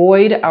 We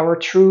avoid our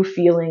true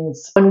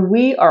feelings when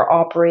we are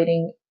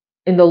operating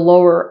in the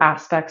lower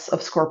aspects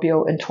of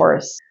Scorpio and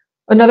Taurus.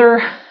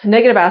 Another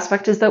negative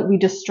aspect is that we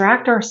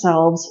distract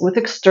ourselves with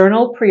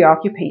external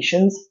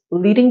preoccupations,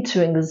 leading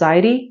to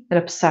anxiety and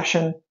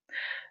obsession.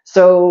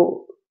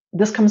 So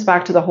this comes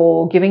back to the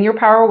whole giving your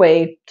power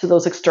away to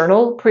those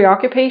external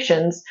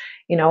preoccupations,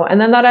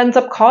 and then that ends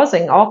up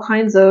causing all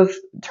kinds of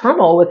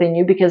turmoil within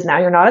you because now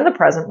you're not in the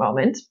present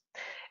moment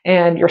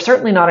and you're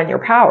certainly not in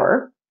your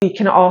power. We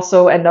can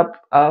also end up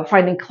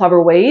finding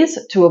clever ways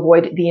to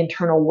avoid the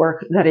internal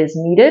work that is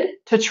needed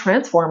to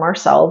transform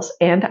ourselves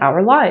and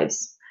our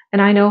lives.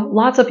 And I know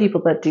lots of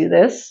people that do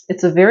this.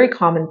 It's a very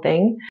common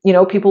thing.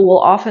 People will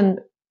often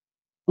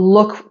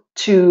look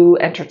to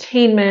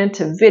entertainment,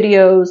 to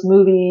videos,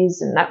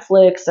 movies, and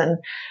Netflix, and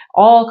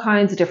all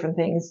kinds of different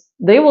things.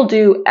 They will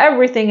do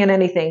everything and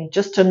anything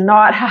just to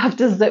not have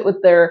to sit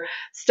with their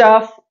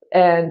stuff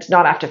and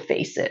not have to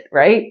face it,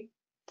 right?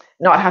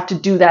 Not have to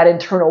do that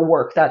internal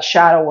work, that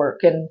shadow work,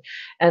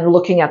 and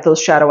looking at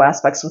those shadow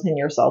aspects within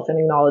yourself and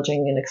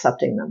acknowledging and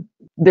accepting them.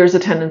 There's a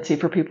tendency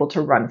for people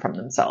to run from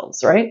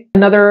themselves, right?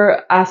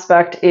 Another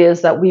aspect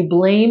is that we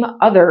blame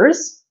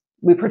others.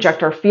 We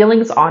project our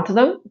feelings onto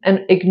them and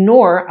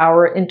ignore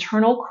our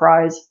internal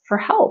cries for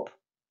help.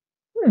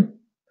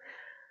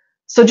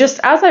 So just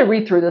as I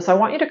read through this, I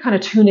want you to kind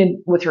of tune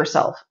in with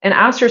yourself and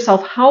ask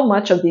yourself, how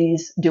much of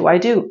these do I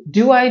do?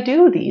 Do I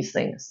do these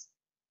things?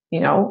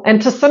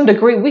 And to some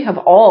degree, we have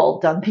all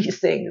done these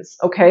things,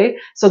 okay?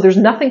 So there's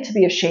nothing to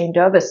be ashamed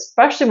of,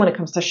 especially when it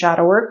comes to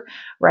shadow work,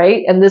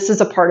 right? And this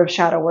is a part of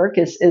shadow work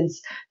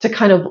is to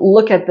kind of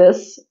look at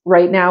this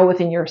right now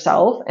within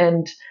yourself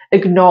and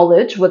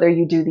acknowledge whether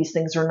you do these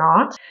things or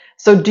not.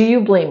 So do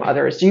you blame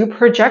others? Do you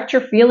project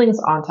your feelings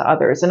onto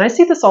others? And I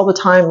see this all the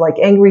time, like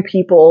angry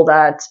people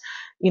that,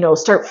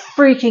 start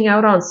freaking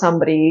out on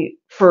somebody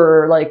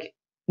for like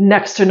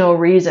next to no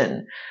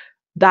reason.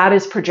 That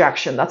is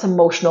projection. That's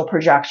emotional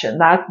projection.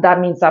 That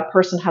means that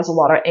person has a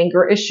lot of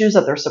anger issues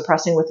that they're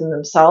suppressing within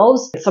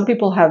themselves. Some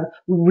people have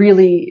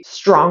really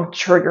strong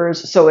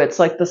triggers. So it's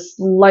like the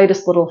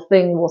slightest little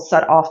thing will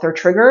set off their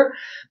trigger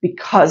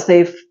because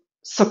they've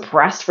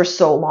suppressed for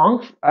so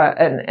long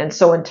and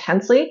so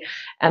intensely.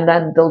 And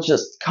then they'll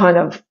just kind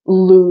of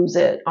lose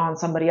it on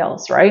somebody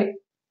else, right?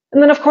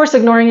 And then, of course,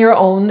 ignoring your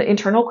own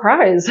internal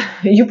cries.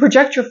 You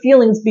project your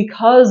feelings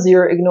because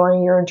you're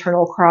ignoring your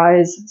internal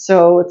cries.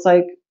 So it's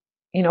like,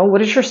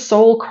 what is your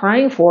soul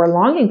crying for,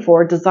 longing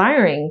for,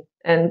 desiring,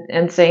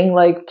 and saying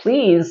like,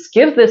 please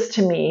give this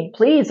to me.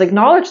 Please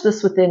acknowledge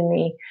this within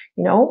me.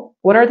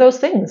 What are those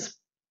things?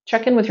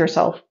 Check in with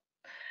yourself.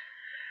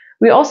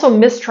 We also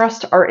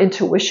mistrust our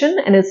intuition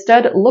and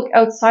instead look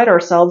outside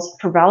ourselves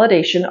for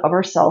validation of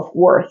our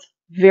self-worth.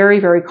 Very,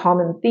 very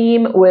common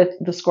theme with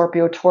the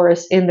Scorpio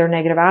Taurus in their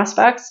negative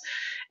aspects.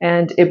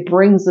 And it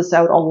brings this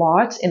out a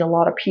lot in a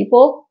lot of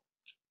people.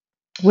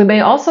 We may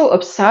also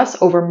obsess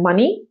over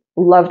money,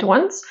 loved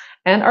ones,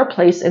 and our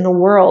place in the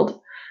world.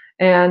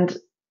 And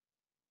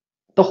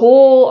the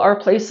whole our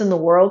place in the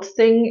world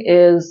thing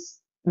is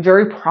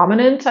very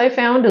prominent, I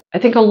found. I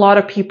think a lot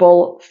of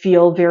people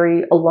feel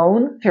very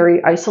alone,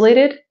 very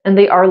isolated, and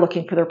they are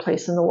looking for their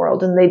place in the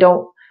world. And they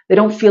don't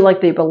feel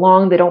like they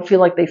belong. They don't feel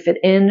like they fit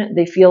in.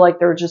 They feel like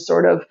they're just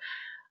sort of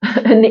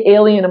an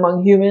alien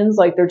among humans,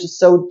 like they're just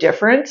so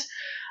different.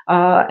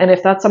 And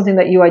if that's something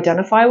that you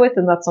identify with,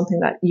 then that's something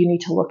that you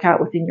need to look at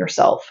within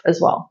yourself as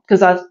well,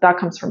 because that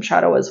comes from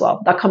shadow as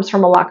well. That comes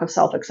from a lack of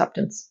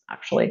self-acceptance,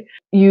 actually.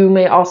 You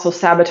may also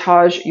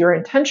sabotage your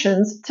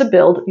intentions to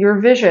build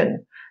your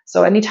vision.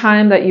 So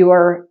anytime that you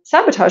are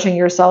sabotaging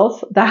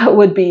yourself, that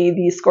would be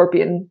the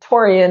Scorpion,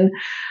 Taurian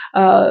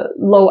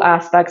low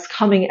aspects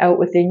coming out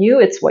within you.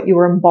 It's what you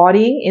are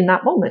embodying in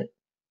that moment.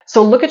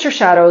 So look at your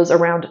shadows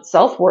around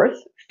self-worth,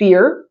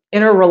 fear,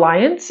 inner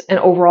reliance, and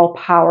overall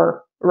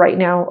power right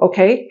now,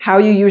 okay? How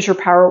you use your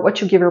power,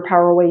 what you give your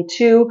power away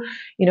to,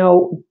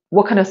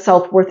 what kind of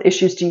self-worth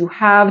issues do you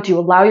have? Do you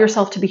allow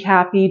yourself to be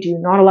happy? Do you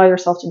not allow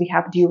yourself to be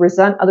happy? Do you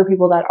resent other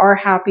people that are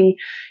happy?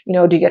 Do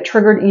you get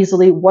triggered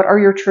easily? What are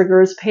your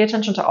triggers? Pay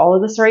attention to all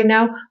of this right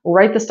now.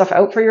 Write this stuff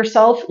out for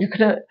yourself. You're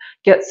going to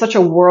get such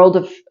a world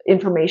of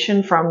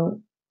information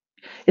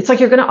it's like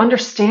you're going to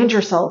understand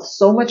yourself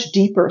so much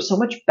deeper, so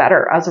much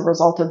better as a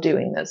result of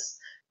doing this.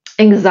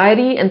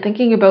 Anxiety and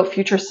thinking about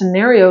future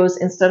scenarios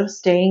instead of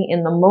staying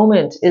in the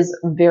moment is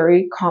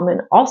very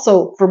common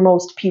also for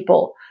most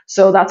people.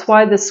 So that's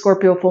why this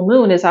Scorpio full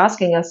moon is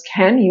asking us,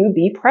 can you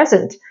be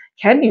present?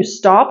 Can you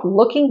stop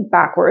looking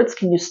backwards?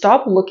 Can you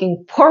stop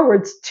looking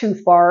forwards too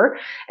far?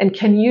 And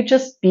can you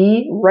just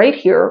be right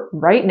here,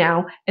 right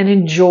now, and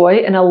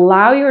enjoy and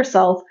allow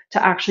yourself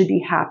to actually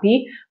be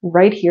happy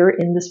right here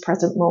in this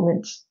present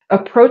moment?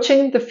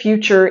 Approaching the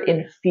future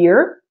in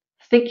fear,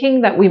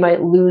 thinking that we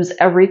might lose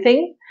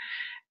everything,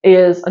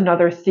 is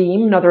another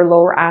theme, another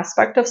lower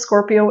aspect of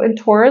Scorpio and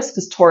Taurus,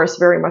 because Taurus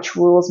very much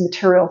rules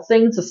material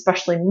things,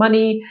 especially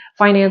money,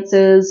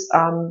 finances,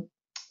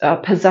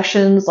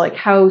 possessions like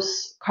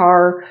house,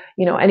 car,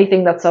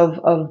 anything that's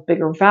of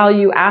bigger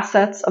value,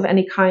 assets of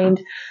any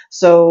kind.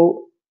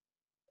 So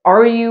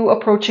are you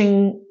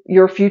approaching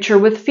your future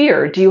with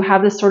fear? Do you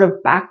have this sort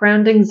of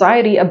background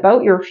anxiety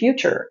about your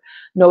future?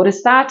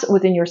 Notice that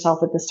within yourself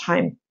at this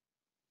time.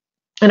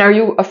 And are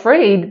you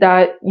afraid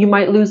that you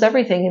might lose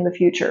everything in the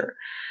future?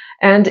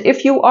 And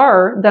if you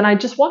are, then I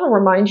just want to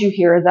remind you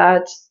here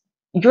that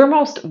your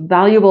most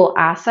valuable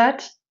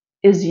asset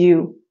is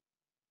you,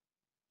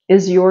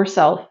 is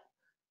yourself.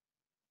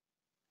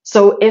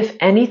 So if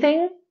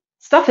anything,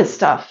 stuff is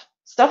stuff.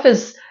 Stuff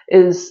is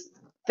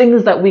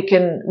things that we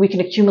can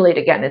accumulate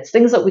again. It's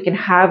things that we can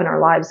have in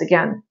our lives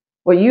again.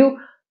 What you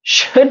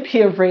should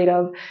be afraid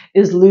of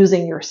is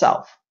losing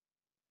yourself.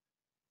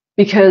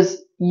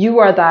 Because you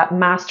are that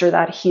master,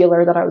 that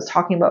healer that I was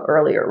talking about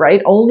earlier,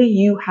 right? Only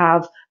you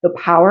have the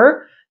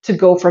power to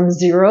go from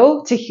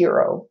zero to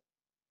hero.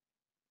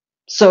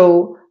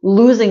 So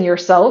losing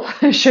yourself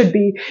should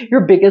be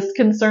your biggest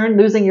concern,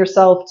 losing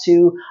yourself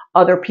to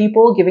other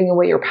people, giving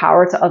away your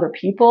power to other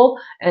people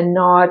and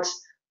not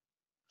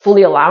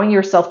fully allowing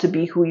yourself to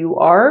be who you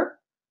are.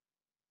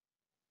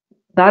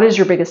 That is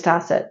your biggest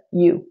asset,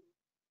 you.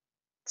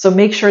 So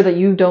make sure that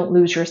you don't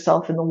lose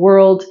yourself in the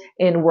world,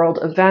 in world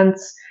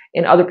events,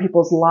 in other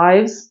people's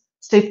lives.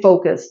 Stay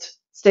focused,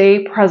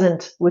 stay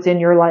present within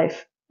your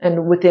life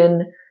and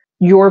within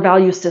your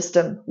value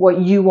system,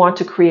 what you want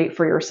to create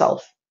for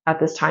yourself at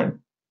this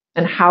time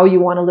and how you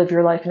want to live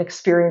your life and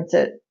experience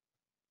it.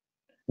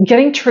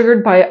 Getting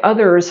triggered by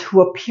others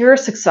who appear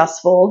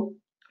successful,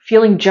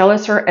 feeling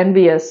jealous or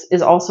envious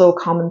is also a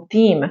common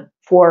theme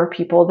for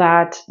people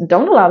that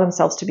don't allow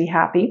themselves to be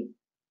happy.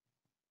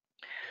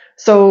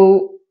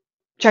 So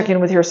check in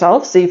with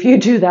yourself, see if you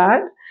do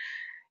that.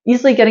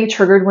 Easily getting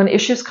triggered when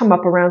issues come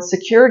up around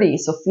security,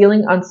 so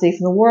feeling unsafe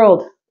in the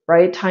world,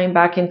 right? Tying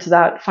back into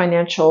that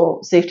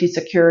financial safety,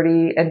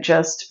 security, and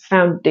just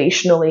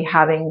foundationally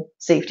having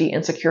safety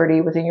and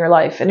security within your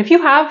life. And if you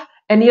have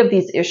any of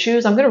these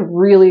issues, I'm going to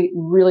really,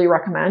 really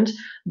recommend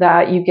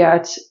that you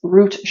get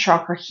root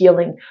chakra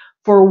healing.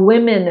 For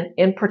women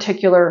in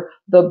particular,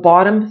 the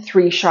bottom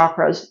three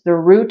chakras, the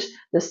root,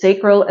 the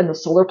sacral, and the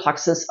solar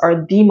plexus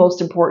are the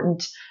most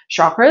important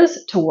chakras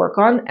to work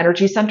on,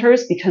 energy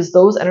centers, because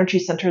those energy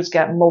centers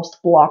get most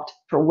blocked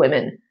for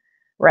women,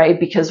 right?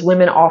 Because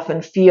women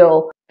often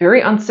feel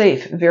very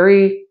unsafe,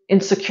 very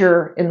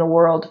insecure in the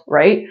world,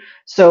 right?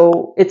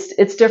 So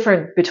it's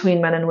different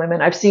between men and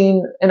women. I've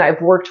seen and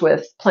I've worked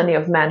with plenty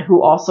of men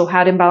who also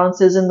had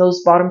imbalances in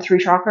those bottom three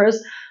chakras.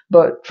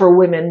 But for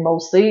women,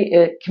 mostly,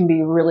 it can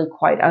be really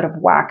quite out of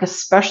whack,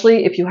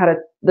 especially if you had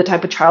the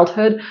type of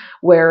childhood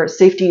where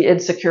safety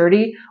and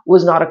security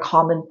was not a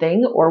common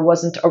thing or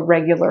wasn't a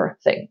regular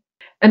thing.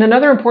 And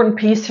another important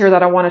piece here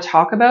that I want to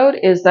talk about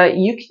is that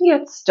you can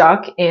get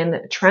stuck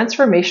in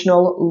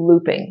transformational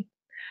looping.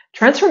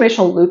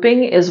 Transformational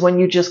looping is when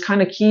you just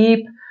kind of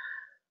keep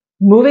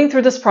moving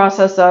through this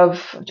process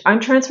of, I'm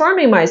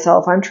transforming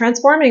myself,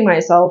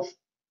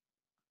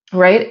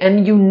 right?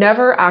 And you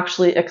never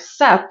actually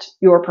accept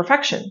your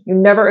perfection. You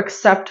never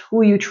accept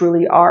who you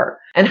truly are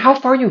and how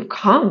far you've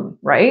come,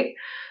 right?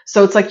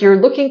 So it's like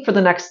you're looking for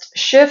the next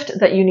shift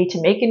that you need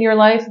to make in your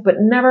life, but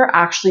never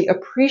actually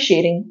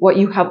appreciating what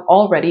you have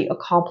already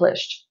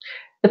accomplished.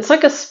 It's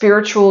like a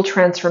spiritual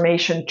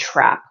transformation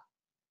trap.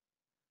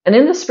 And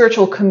in the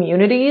spiritual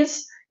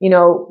communities,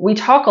 we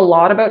talk a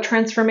lot about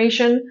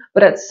transformation,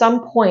 but at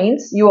some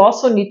points, you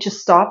also need to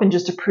stop and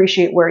just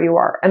appreciate where you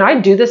are. And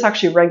I do this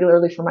actually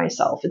regularly for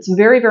myself. It's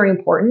very, very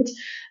important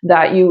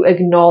that you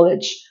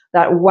acknowledge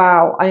that,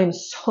 wow, I am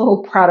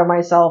so proud of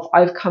myself.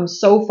 I've come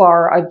so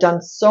far. I've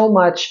done so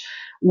much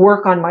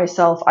work on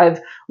myself. I've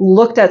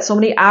looked at so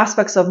many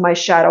aspects of my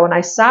shadow and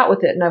I sat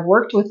with it and I've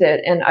worked with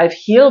it and I've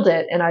healed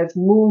it and I've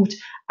moved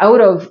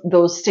out of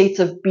those states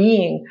of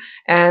being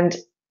and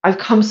I've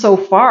come so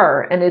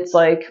far. And it's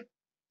like,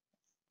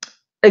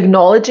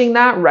 acknowledging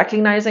that,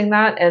 recognizing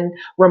that, and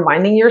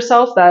reminding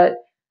yourself that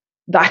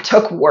that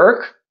took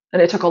work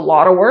and it took a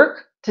lot of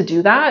work to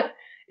do that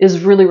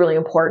is really, really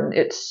important.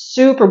 It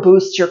super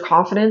boosts your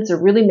confidence. It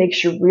really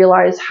makes you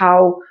realize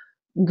how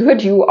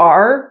good you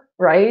are,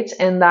 right?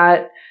 And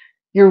that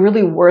you're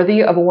really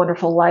worthy of a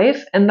wonderful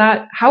life and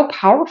that how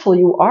powerful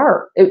you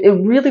are.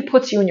 It really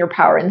puts you in your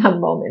power in that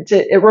moment.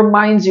 It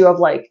reminds you of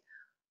like,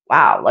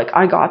 wow, like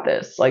I got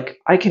this, like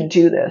I can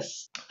do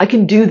this. I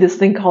can do this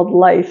thing called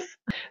life.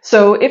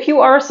 So if you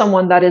are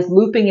someone that is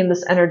looping in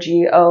this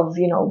energy of,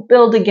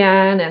 build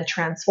again and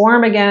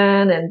transform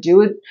again and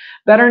do it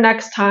better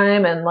next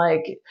time and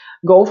like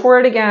go for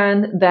it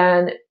again,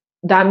 then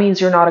that means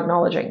you're not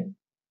acknowledging.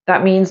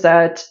 That means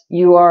that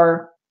you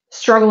are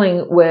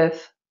struggling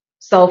with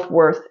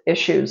self-worth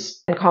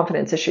issues and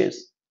confidence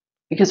issues.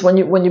 Because when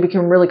you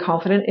become really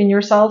confident in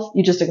yourself,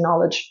 you just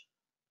acknowledge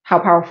how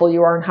powerful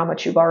you are and how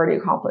much you've already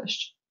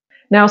accomplished.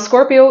 Now,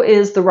 Scorpio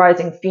is the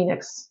rising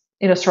phoenix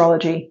in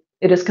astrology.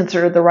 It is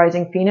considered the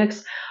rising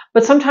phoenix.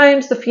 But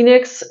sometimes the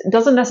phoenix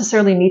doesn't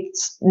necessarily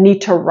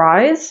need to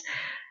rise.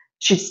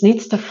 She just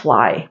needs to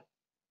fly.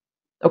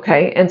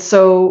 Okay. And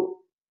so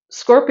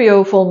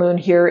Scorpio full moon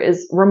here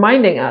is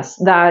reminding us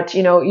that,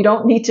 you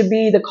don't need to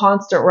be the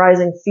constant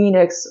rising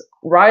phoenix,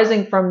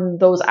 rising from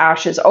those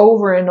ashes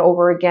over and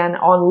over again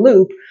on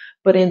loop,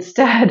 but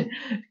instead,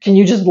 can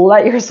you just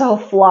let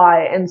yourself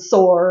fly and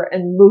soar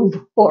and move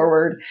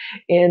forward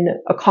in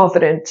a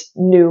confident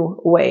new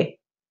way?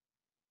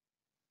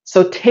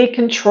 So take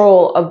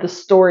control of the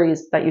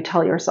stories that you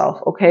tell yourself,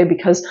 okay?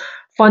 Because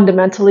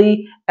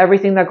fundamentally,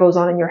 everything that goes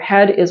on in your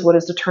head is what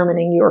is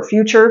determining your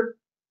future.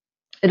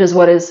 It is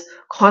what is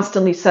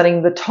constantly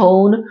setting the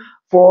tone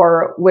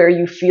for where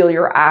you feel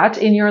you're at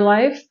in your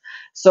life.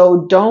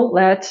 So don't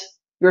let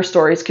your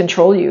stories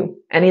control you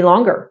any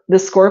longer.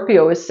 This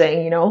Scorpio is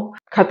saying,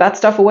 cut that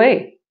stuff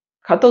away.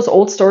 Cut those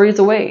old stories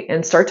away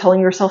and start telling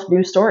yourself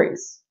new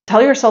stories.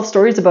 Tell yourself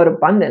stories about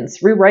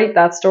abundance. Rewrite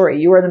that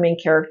story. You are the main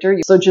character.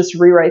 So just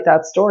rewrite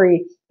that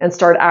story and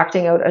start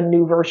acting out a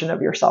new version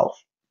of yourself.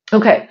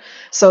 Okay,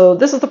 so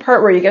this is the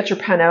part where you get your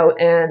pen out,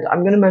 and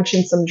I'm going to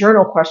mention some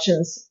journal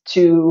questions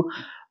to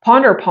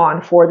ponder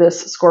upon for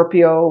this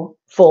Scorpio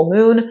full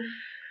moon.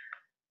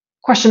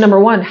 Question number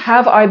 1,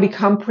 have I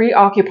become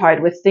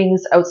preoccupied with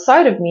things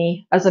outside of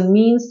me as a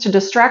means to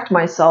distract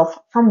myself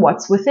from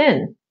what's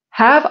within?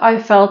 Have I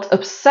felt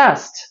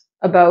obsessed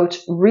about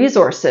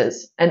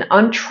resources and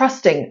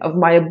untrusting of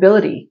my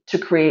ability to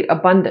create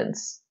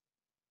abundance?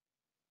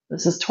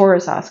 This is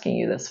Taurus asking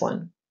you this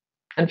one.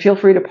 And feel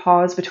free to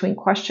pause between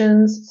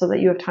questions so that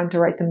you have time to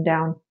write them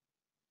down.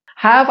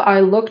 Have I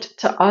looked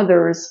to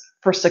others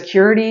for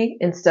security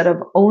instead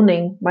of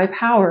owning my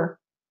power?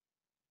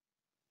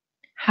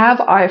 Have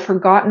I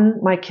forgotten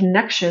my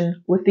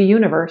connection with the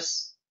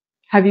universe?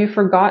 Have you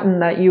forgotten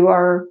that you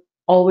are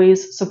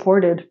always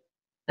supported?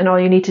 And all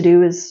you need to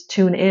do is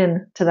tune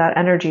in to that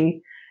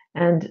energy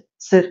and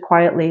sit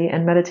quietly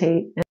and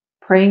meditate. And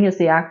praying is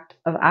the act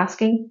of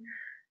asking,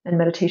 and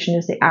meditation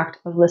is the act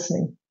of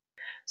listening.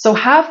 So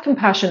have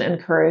compassion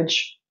and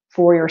courage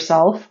for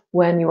yourself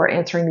when you are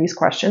answering these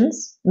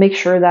questions. Make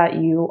sure that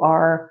you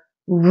are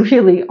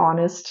really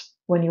honest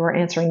when you are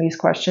answering these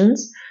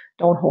questions.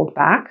 Don't hold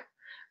back.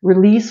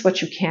 Release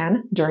what you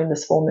can during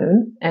this full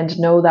moon, and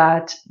know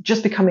that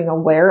just becoming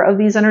aware of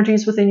these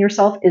energies within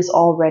yourself is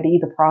already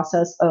the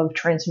process of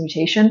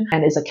transmutation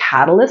and is a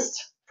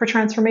catalyst for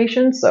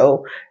transformation.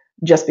 So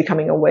just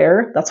becoming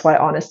aware, that's why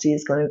honesty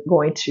is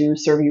going to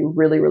serve you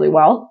really, really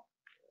well.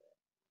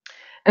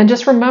 And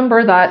just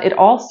remember that it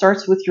all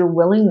starts with your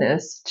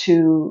willingness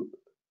to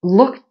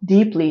look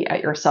deeply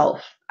at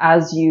yourself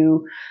as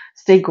you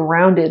stay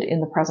grounded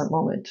in the present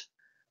moment.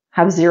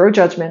 Have zero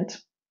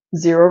judgment,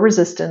 zero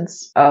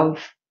resistance of,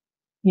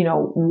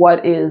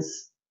 what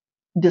is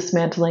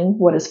dismantling,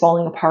 what is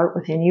falling apart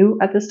within you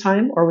at this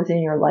time or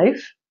within your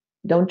life.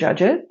 Don't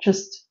judge it.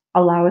 Just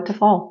allow it to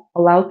fall.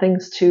 Allow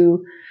things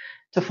to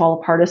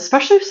fall apart,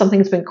 especially if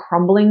something's been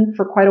crumbling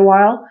for quite a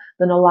while,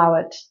 then allow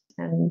it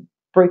and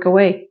break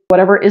away.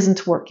 Whatever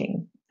isn't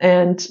working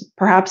and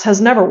perhaps has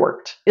never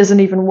worked, isn't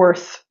even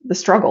worth the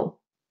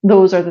struggle.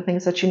 Those are the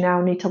things that you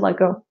now need to let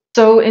go.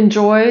 So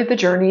enjoy the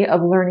journey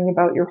of learning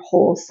about your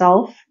whole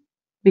self,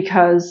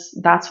 because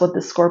that's what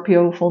the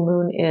Scorpio full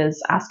moon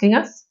is asking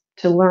us,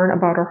 to learn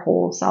about our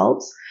whole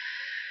selves.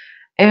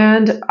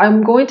 And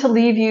I'm going to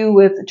leave you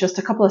with just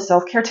a couple of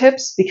self-care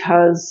tips,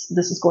 because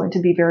this is going to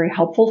be very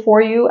helpful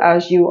for you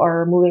as you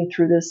are moving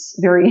through this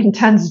very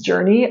intense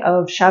journey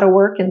of shadow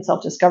work and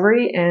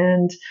self-discovery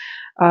and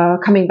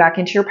coming back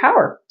into your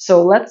power.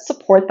 So let's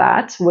support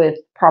that with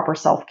proper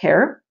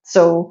self-care.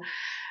 So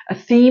a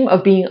theme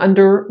of being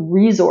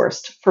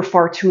under-resourced for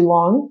far too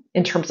long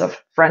in terms of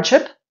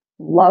friendship,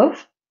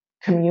 love,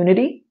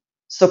 community,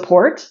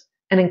 support,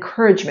 and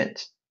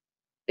encouragement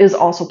is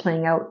also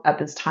playing out at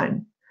this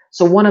time.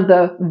 So one of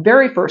the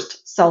very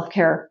first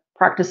self-care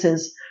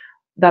practices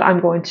that I'm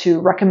going to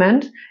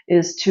recommend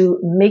is to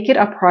make it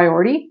a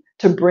priority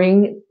to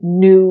bring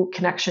new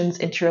connections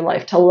into your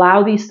life, to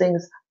allow these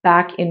things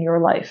back in your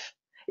life.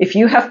 If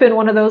you have been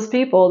one of those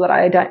people that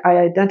I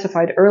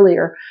identified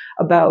earlier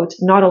about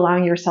not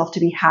allowing yourself to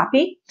be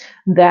happy,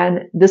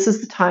 then this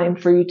is the time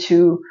for you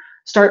to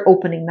start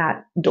opening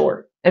that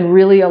door and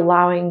really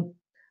allowing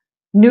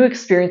new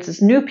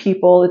experiences, new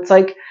people. It's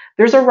like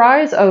there's a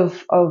rise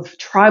of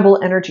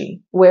tribal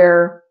energy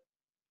where,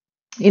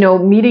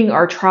 meeting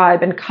our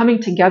tribe and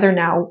coming together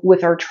now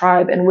with our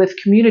tribe and with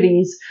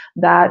communities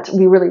that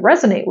we really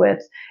resonate with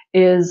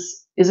is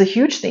a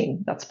huge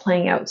theme that's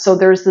playing out. So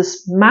there's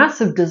this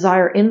massive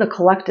desire in the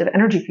collective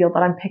energy field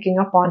that I'm picking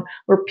up on,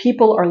 where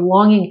people are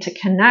longing to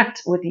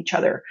connect with each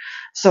other.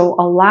 So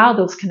allow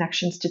those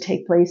connections to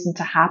take place and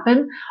to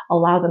happen.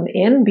 Allow them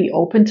in, be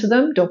open to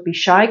them. Don't be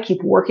shy.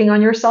 Keep working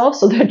on yourself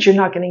so that you're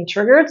not getting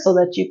triggered, so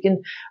that you can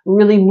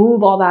really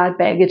move all that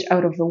baggage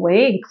out of the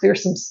way and clear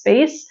some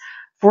space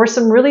for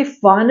some really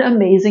fun,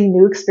 amazing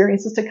new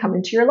experiences to come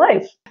into your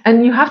life.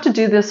 And you have to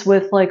do this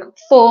with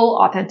full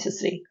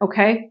authenticity,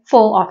 okay?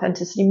 Full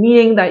authenticity,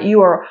 meaning that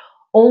you are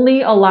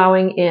only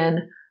allowing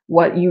in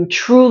what you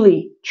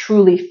truly,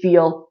 truly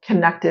feel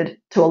connected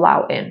to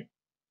allow in.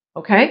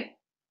 Okay?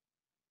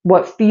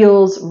 What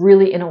feels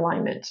really in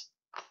alignment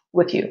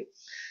with you.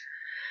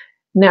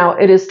 Now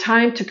it is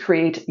time to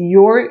create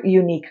your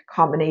unique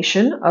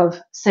combination of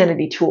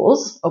sanity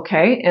tools.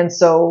 Okay? And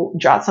so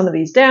jot some of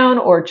these down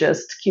or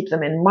just keep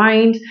them in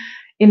mind.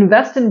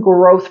 Invest in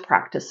growth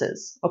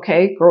practices.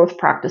 Okay? Growth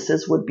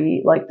practices would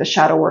be like the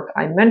shadow work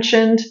I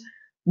mentioned,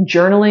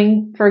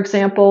 journaling, for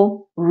example,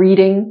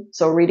 reading.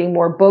 So reading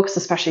more books,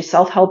 especially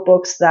self-help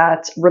books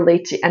that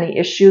relate to any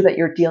issue that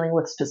you're dealing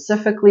with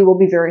specifically will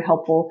be very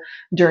helpful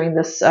during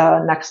this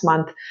next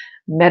month.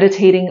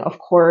 Meditating, of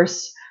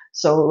course.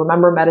 So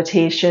remember,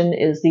 meditation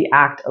is the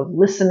act of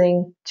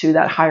listening to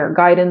that higher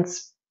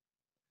guidance.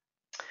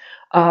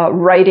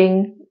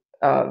 Writing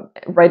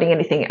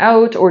anything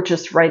out or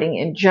just writing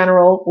in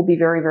general will be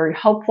very, very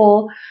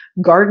helpful.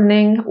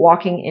 Gardening,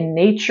 walking in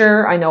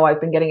nature. I know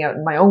I've been getting out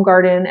in my own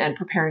garden and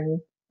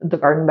preparing the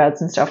garden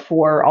beds and stuff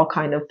for all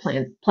kind of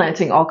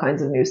planting all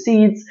kinds of new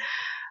seeds.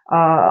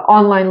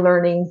 Online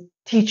learning,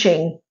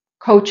 teaching,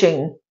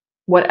 coaching,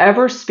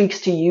 whatever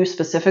speaks to you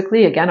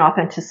specifically. Again,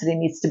 authenticity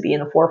needs to be in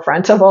the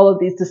forefront of all of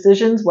these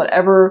decisions.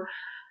 Whatever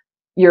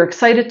you're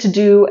excited to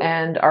do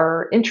and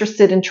are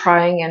interested in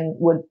trying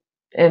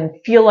and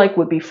feel like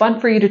would be fun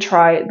for you to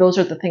try, those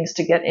are the things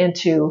to get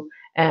into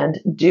and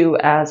do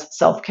as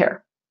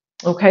self-care.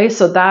 Okay,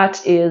 so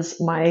that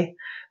is my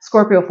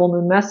Scorpio full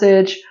moon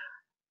message.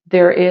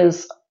 There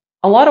is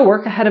a lot of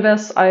work ahead of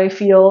us, I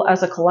feel,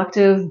 as a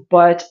collective,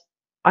 but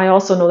I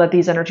also know that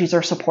these energies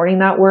are supporting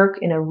that work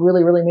in a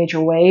really, really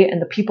major way. And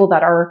the people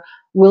that are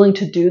willing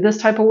to do this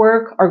type of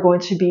work are going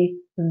to be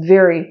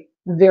very,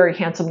 very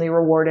handsomely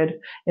rewarded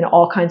in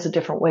all kinds of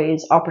different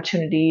ways,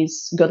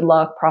 opportunities, good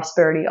luck,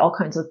 prosperity, all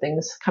kinds of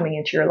things coming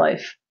into your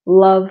life.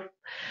 Love.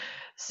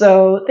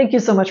 So thank you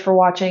so much for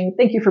watching.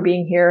 Thank you for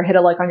being here. Hit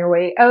a like on your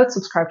way out,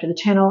 subscribe to the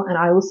channel, and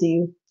I will see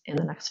you in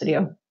the next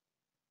video.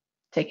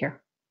 Take care.